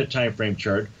 30-minute time frame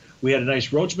chart, we had a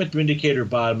nice Rhodes momentum indicator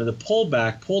bottom, and the pulled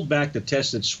back to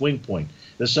test its swing point.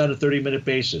 This is on a 30-minute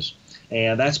basis.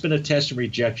 And that's been a test and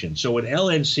rejection. So what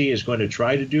LNC is going to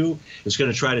try to do is going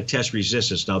to try to test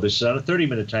resistance. Now, this is on a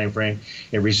 30-minute time frame,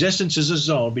 and resistance is a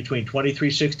zone between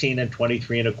 2316 and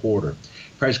 23.25.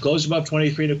 Price closes above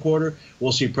 23.25.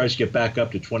 We'll see price get back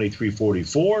up to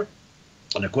 2344.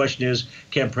 And the question is,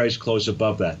 can price close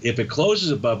above that? If it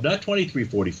closes above not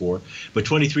 2344, but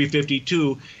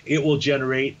 2352, it will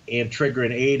generate and trigger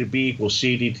an A to B equals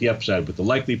C D to the upside, with the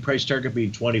likely price target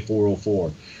being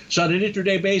 2404. So on an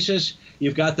intraday basis,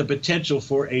 you've got the potential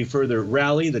for a further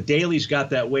rally. The daily's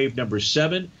got that wave number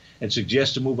 7 and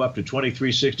suggests to move up to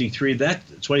 2363. That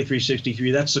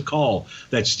 2363, that's the call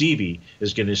that Stevie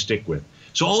is going to stick with.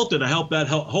 So Alton, I hope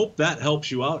that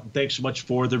helps you out, and thanks so much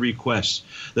for the request.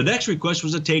 The next request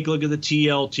was to take a look at the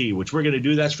TLT, which we're going to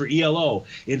do. That's for ELO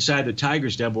inside the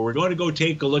Tigers Den, but we're going to go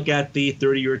take a look at the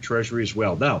 30-year Treasury as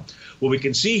well. Now, what we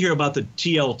can see here about the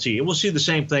TLT, and we'll see the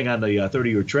same thing on the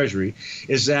 30-year Treasury,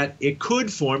 is that it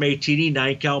could form a TD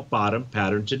 9-count bottom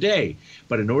pattern today.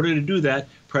 But in order to do that,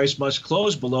 price must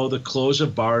close below the close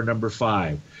of bar number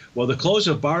 5. Well, the close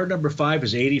of bar number 5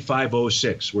 is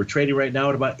 85.06. We're trading right now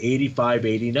at about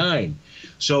 85.89.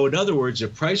 So in other words,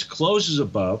 if price closes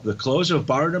above the close of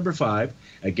bar number 5,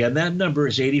 again, that number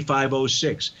is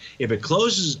 85.06. If it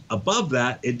closes above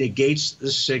that, it negates the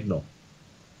signal.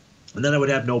 And then I would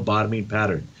have no bottoming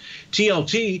pattern.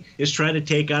 TLT is trying to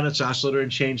take on its oscillator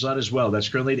and change line as well. That's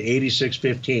currently at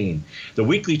 86.15. The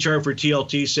weekly chart for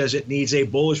TLT says it needs a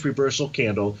bullish reversal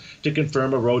candle to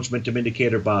confirm a Rhodes momentum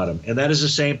indicator bottom. And that is the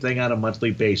same thing on a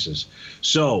monthly basis.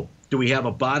 So do we have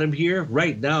a bottom here?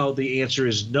 Right now, the answer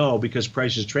is no, because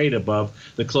prices trade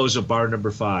above the close of bar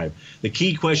number 5. The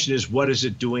key question is, what is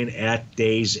it doing at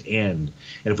day's end?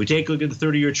 And if we take a look at the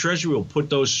 30-year Treasury, we'll put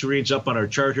those screens up on our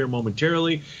chart here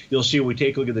momentarily. You'll see when we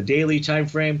take a look at the daily time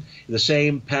frame, the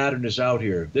same pattern is out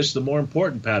here. This is the more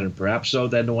important pattern, perhaps so,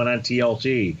 than the one on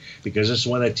TLT, because this is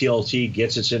the one that TLT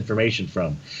gets its information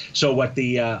from. So what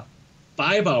the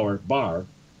 5-hour bar,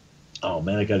 oh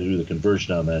man, I got to do the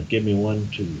conversion on that. Give me 1,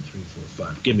 2, 3, 4,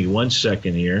 5. Give me 1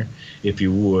 second here, if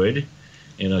you would,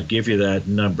 and I'll give you that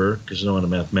number because I don't want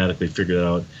to mathematically figure it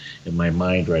out in my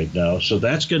mind right now. So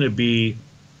that's going to be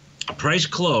a price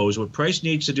close. What price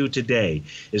needs to do today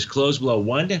is close below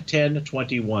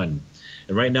 110.21,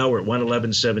 and right now we're at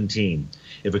 111.17.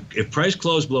 If price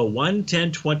closed below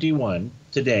 110.21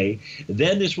 today,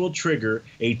 then this will trigger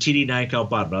a TD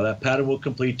 9-count bottom. Now that pattern will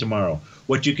complete tomorrow.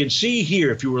 What you can see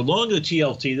here, if you were long the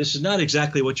TLT, this is not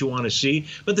exactly what you want to see,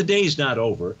 but the day is not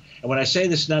over. And when I say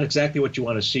this is not exactly what you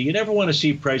want to see, you never want to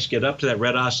see price get up to that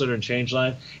red oscillator and change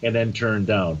line and then turn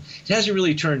down. It hasn't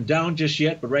really turned down just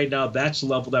yet, but right now that's the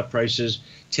level that price is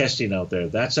testing out there.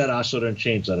 That's that oscillator and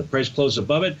change line. If price closes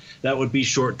above it, that would be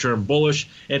short-term bullish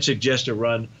and suggest a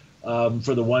run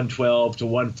for the 112 to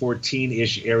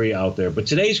 114-ish area out there. But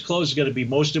today's close is going to be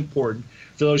most important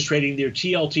for those trading either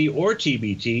TLT or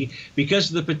TBT because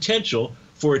of the potential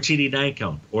for a TD 9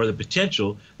 count, or the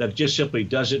potential that it just simply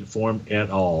doesn't form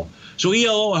at all. So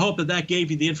ELO, I hope that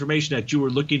gave you the information that you were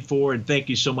looking for, and thank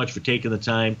you so much for taking the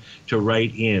time to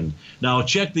write in. Now, I'll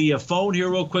check the phone here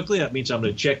real quickly. That means I'm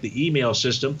going to check the email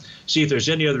system, see if there's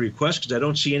any other requests, because I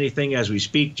don't see anything as we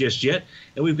speak just yet.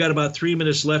 And we've got about 3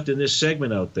 minutes left in this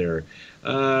segment out there.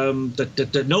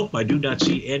 Nope, I do not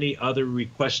see any other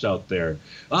requests out there.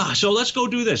 So let's go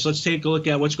do this. Let's take a look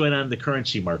at what's going on in the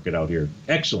currency market out here.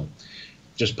 Excellent.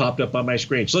 Just popped up on my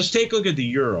screen. So let's take a look at the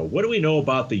euro. What do we know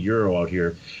about the euro out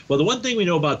here? Well, the one thing we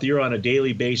know about the euro on a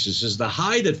daily basis is the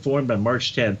high that formed on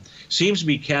March 10th seems to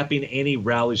be capping any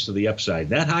rallies to the upside.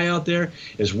 That high out there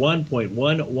is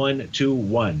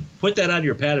 1.1121. Put that on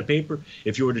your pad of paper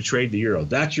if you were to trade the euro.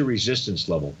 That's your resistance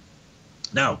level.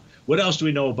 Now, what else do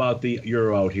we know about the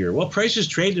euro out here? Well, prices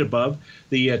traded above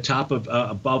the top of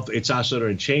above its oscillator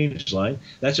and change line.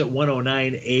 That's at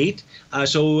 109.8.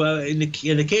 So in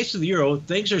the case of the euro,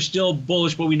 things are still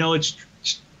bullish, but we know it's,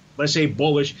 when I say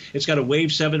bullish, it's got a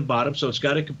wave 7 bottom, so it's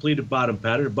got a completed bottom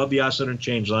pattern above the oscillator and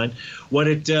change line. What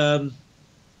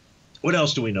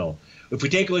else do we know? If we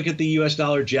take a look at the U.S.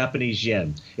 dollar, Japanese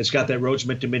yen, it's got that Rhodes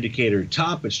momentum indicator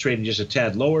top. It's trading just a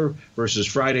tad lower versus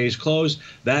Friday's close.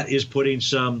 That is putting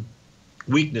some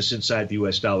weakness inside the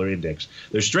U.S. dollar index.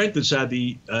 There's strength inside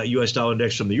the U.S. dollar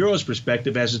index from the euro's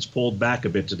perspective as it's pulled back a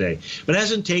bit today. But it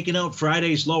hasn't taken out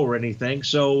Friday's low or anything,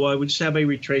 so we just have a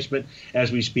retracement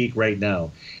as we speak right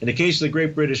now. In the case of the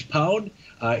Great British Pound,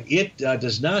 it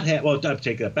does not have, well, I'll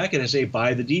take that back. It has a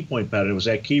buy the D point pattern. It was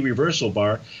that key reversal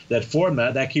bar that formed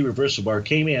that key reversal bar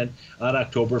came in on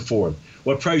October 4th.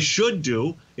 What price should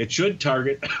do, it should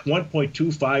target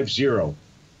 1.250.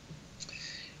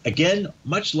 Again,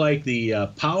 much like the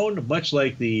pound, much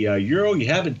like the euro, you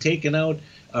haven't taken out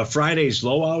Friday's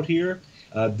low out here.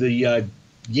 The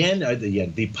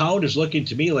pound is looking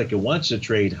to me like it wants to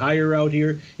trade higher out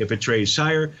here. If it trades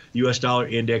higher, the U.S. dollar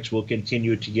index will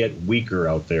continue to get weaker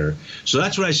out there. So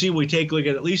that's what I see when we take a look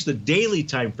at least the daily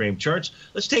time frame charts.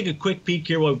 Let's take a quick peek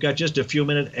here while we've got just a few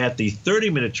minutes at the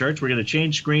 30-minute charts. We're going to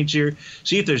change screens here,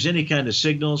 see if there's any kind of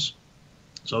signals.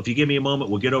 So if you give me a moment,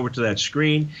 we'll get over to that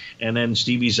screen, and then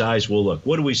Stevie's eyes will look.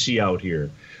 What do we see out here?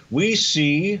 We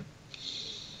see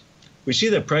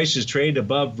that prices trade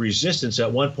above resistance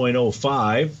at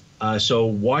 1.05. So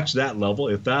watch that level.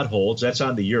 If that holds, that's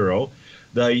on the euro.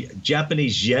 The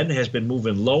Japanese yen has been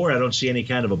moving lower. I don't see any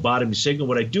kind of a bottoming signal.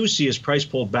 What I do see is price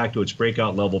pulled back to its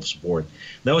breakout level of support.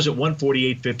 That was at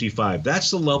 148.55. That's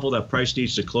the level that price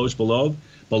needs to close below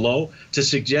to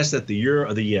suggest that the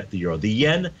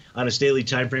yen on its daily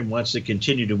time frame wants to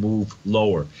continue to move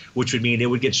lower, which would mean it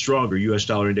would get stronger. U.S.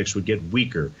 dollar index would get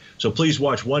weaker. So please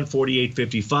watch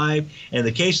 148.55. And in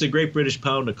the case of the Great British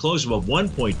Pound, a close above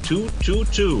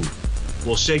 1.222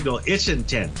 will signal its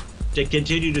intent to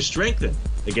continue to strengthen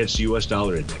against the U.S.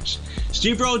 dollar index.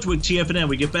 Steve Rhodes with TFNN.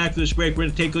 We get back to this break. We're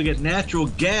going to take a look at natural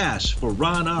gas for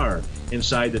Ron R.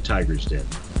 inside the Tiger's Den.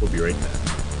 We'll be right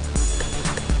back.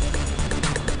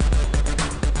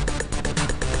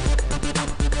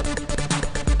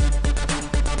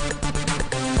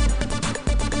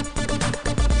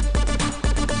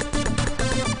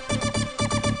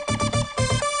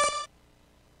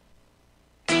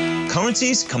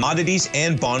 Currencies, commodities,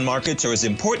 and bond markets are as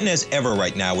important as ever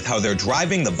right now with how they're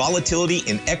driving the volatility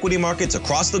in equity markets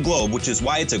across the globe, which is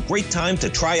why it's a great time to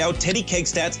try out Teddy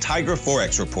Kakestat's Tiger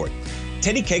Forex Report.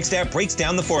 Teddy Kakestat breaks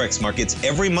down the Forex markets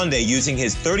every Monday using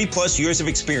his 30-plus years of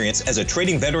experience as a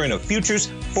trading veteran of futures,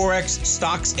 Forex,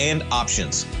 stocks, and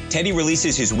options. Teddy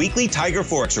releases his weekly Tiger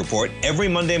Forex Report every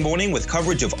Monday morning with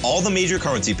coverage of all the major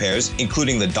currency pairs,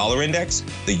 including the dollar index,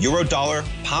 the euro dollar,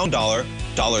 pound dollar,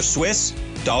 dollar Swiss,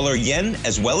 dollar yen,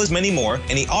 as well as many more,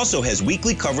 and he also has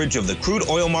weekly coverage of the crude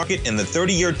oil market and the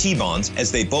 30-year T-bonds,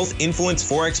 as they both influence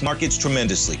Forex markets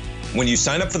tremendously. When you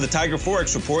sign up for the Tiger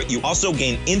Forex Report, you also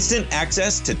gain instant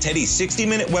access to Teddy's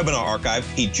 60-minute webinar archive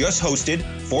he just hosted,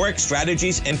 Forex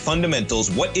Strategies and Fundamentals,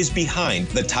 What is Behind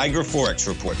the Tiger Forex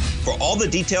Report. For all the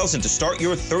details and to start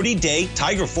your 30-day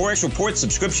Tiger Forex Report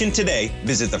subscription today,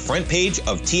 visit the front page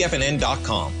of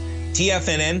TFNN.com.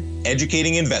 TFNN,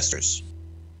 educating investors.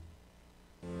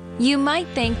 You might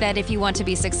think that if you want to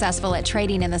be successful at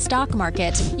trading in the stock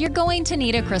market, you're going to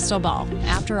need a crystal ball.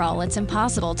 After all, it's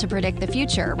impossible to predict the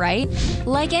future, right?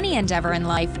 Like any endeavor in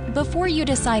life, before you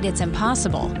decide it's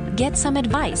impossible, get some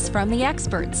advice from the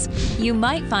experts. You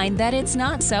might find that it's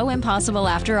not so impossible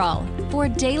after all. For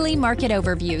daily market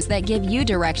overviews that give you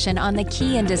direction on the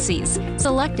key indices,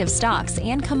 selective stocks,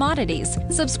 and commodities,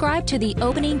 subscribe to the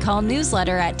Opening Call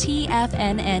newsletter at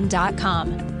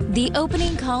TFNN.com. The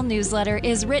Opening Call newsletter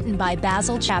is written by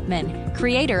Basil Chapman,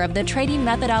 creator of the trading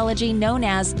methodology known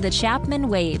as the Chapman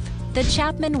Wave. The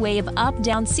Chapman Wave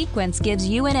up-down sequence gives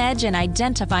you an edge in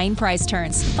identifying price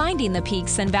turns, finding the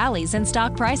peaks and valleys in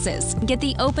stock prices. Get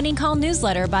the Opening Call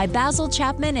newsletter by Basil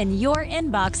Chapman in your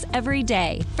inbox every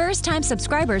day. First-time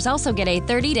subscribers also get a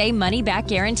 30-day money-back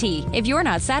guarantee. If you're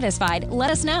not satisfied,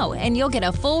 let us know, and you'll get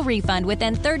a full refund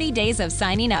within 30 days of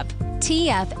signing up.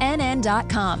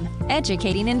 TFNN.com,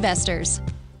 educating investors.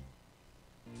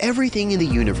 Everything in the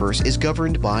universe is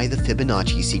governed by the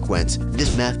Fibonacci sequence.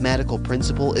 This mathematical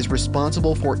principle is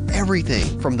responsible for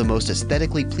everything from the most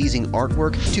aesthetically pleasing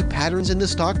artwork to patterns in the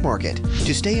stock market.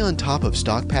 To stay on top of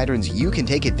stock patterns you can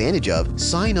take advantage of,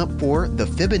 sign up for the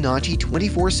Fibonacci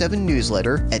 24/7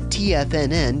 newsletter at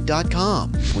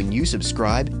TFNN.com. When you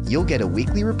subscribe, you'll get a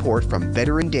weekly report from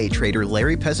veteran day trader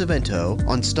Larry Pesavento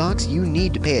on stocks you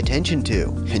need to pay attention to.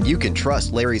 And you can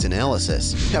trust Larry's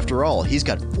analysis. After all, he's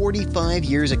got 45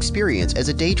 years experience as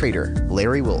a day trader.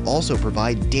 Larry will also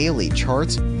provide daily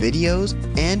charts, videos,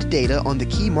 and data on the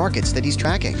key markets that he's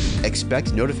tracking.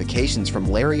 Expect notifications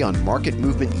from Larry on market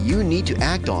movement you need to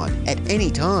act on at any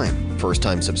time.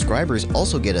 First-time subscribers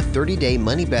also get a 30-day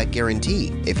money-back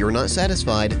guarantee. If you're not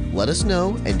satisfied, let us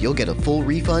know and you'll get a full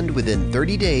refund within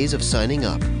 30 days of signing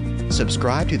up.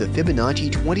 Subscribe to the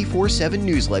Fibonacci 24/7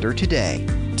 newsletter today.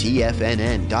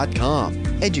 TFNN.com,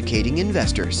 educating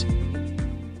investors.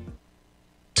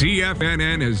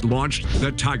 TFNN has launched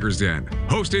the Tiger's Den.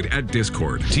 Hosted at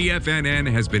Discord, TFNN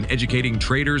has been educating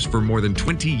traders for more than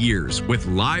 20 years with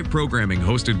live programming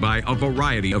hosted by a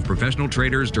variety of professional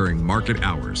traders during market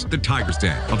hours. The Tiger's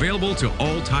Den, available to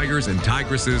all tigers and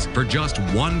tigresses for just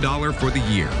 $1 for the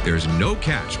year. There's no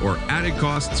catch or added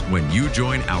costs when you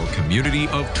join our community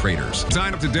of traders.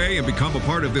 Sign up today and become a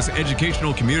part of this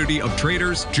educational community of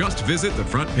traders. Just visit the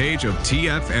front page of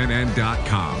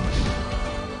TFNN.com.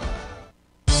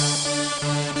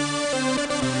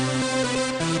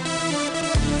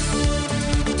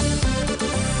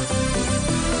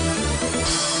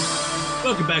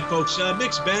 Welcome back, folks.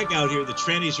 Mixed bag out here. The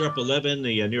trannies are up 11.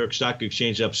 The New York Stock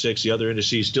Exchange up 6. The other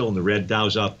indices still in the red.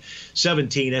 Dow's up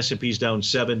 17. S&P's down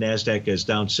 7. NASDAQ is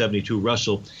down 72.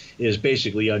 Russell is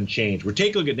basically unchanged. We're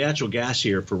taking a look at natural gas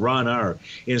here for Ron R.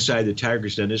 inside the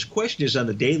Tiger's Den. His question is on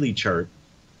the daily chart.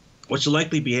 What's the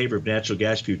likely behavior of natural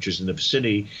gas futures in the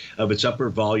vicinity of its upper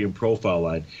volume profile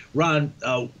line? Ron,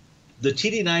 the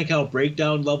TD9 count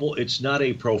breakdown level, it's not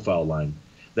a profile line.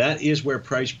 That is where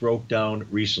price broke down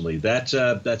recently. That's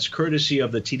courtesy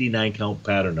of the TD9 count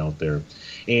pattern out there.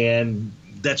 And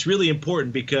that's really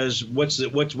important because what's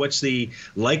the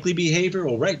likely behavior?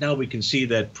 Well, right now we can see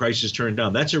that price is turned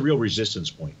down. That's a real resistance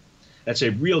point. That's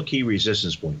a real key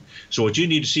resistance point. So what you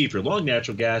need to see for long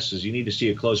natural gas is you need to see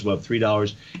a close above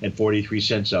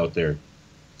 $3.43 out there.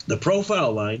 The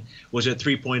profile line was at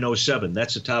 3.07.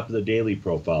 That's the top of the daily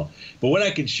profile. But what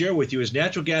I can share with you is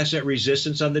natural gas at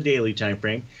resistance on the daily time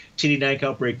frame, TD9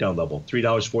 count breakdown level,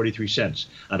 $3.43.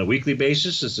 On a weekly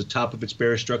basis, it's the top of its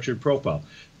bearish structured profile,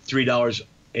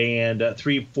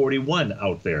 $3.341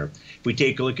 out there. If we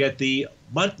take a look at the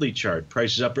monthly chart,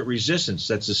 price is up at resistance.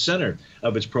 That's the center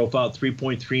of its profile at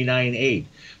 3.398.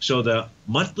 So the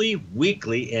monthly,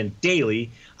 weekly, and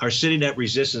daily are sitting at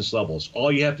resistance levels.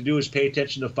 All you have to do is pay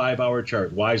attention to the 5-hour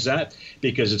chart. Why is that?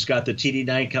 Because it's got the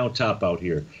TD9 count top out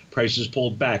here. Price is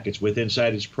pulled back. It's within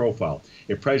inside its profile.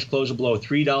 If price closes below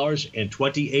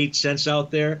 $3.28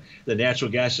 out there, the natural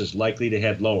gas is likely to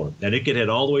head lower. And it could head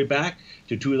all the way back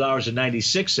to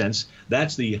 $2.96.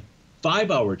 That's the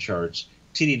 5-hour charts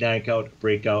TD9 count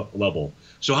breakout level.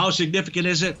 So how significant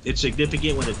is it? It's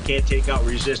significant when it can't take out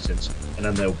resistance. And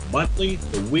on the monthly,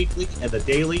 the weekly, and the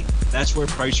daily, that's where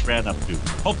price ran up to.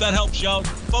 Hope that helps you out.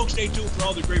 Folks, stay tuned for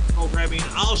all the great programming.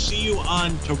 I'll see you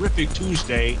on Terrific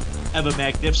Tuesday. Have a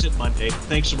magnificent Monday.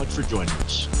 Thanks so much for joining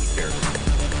us. Take care.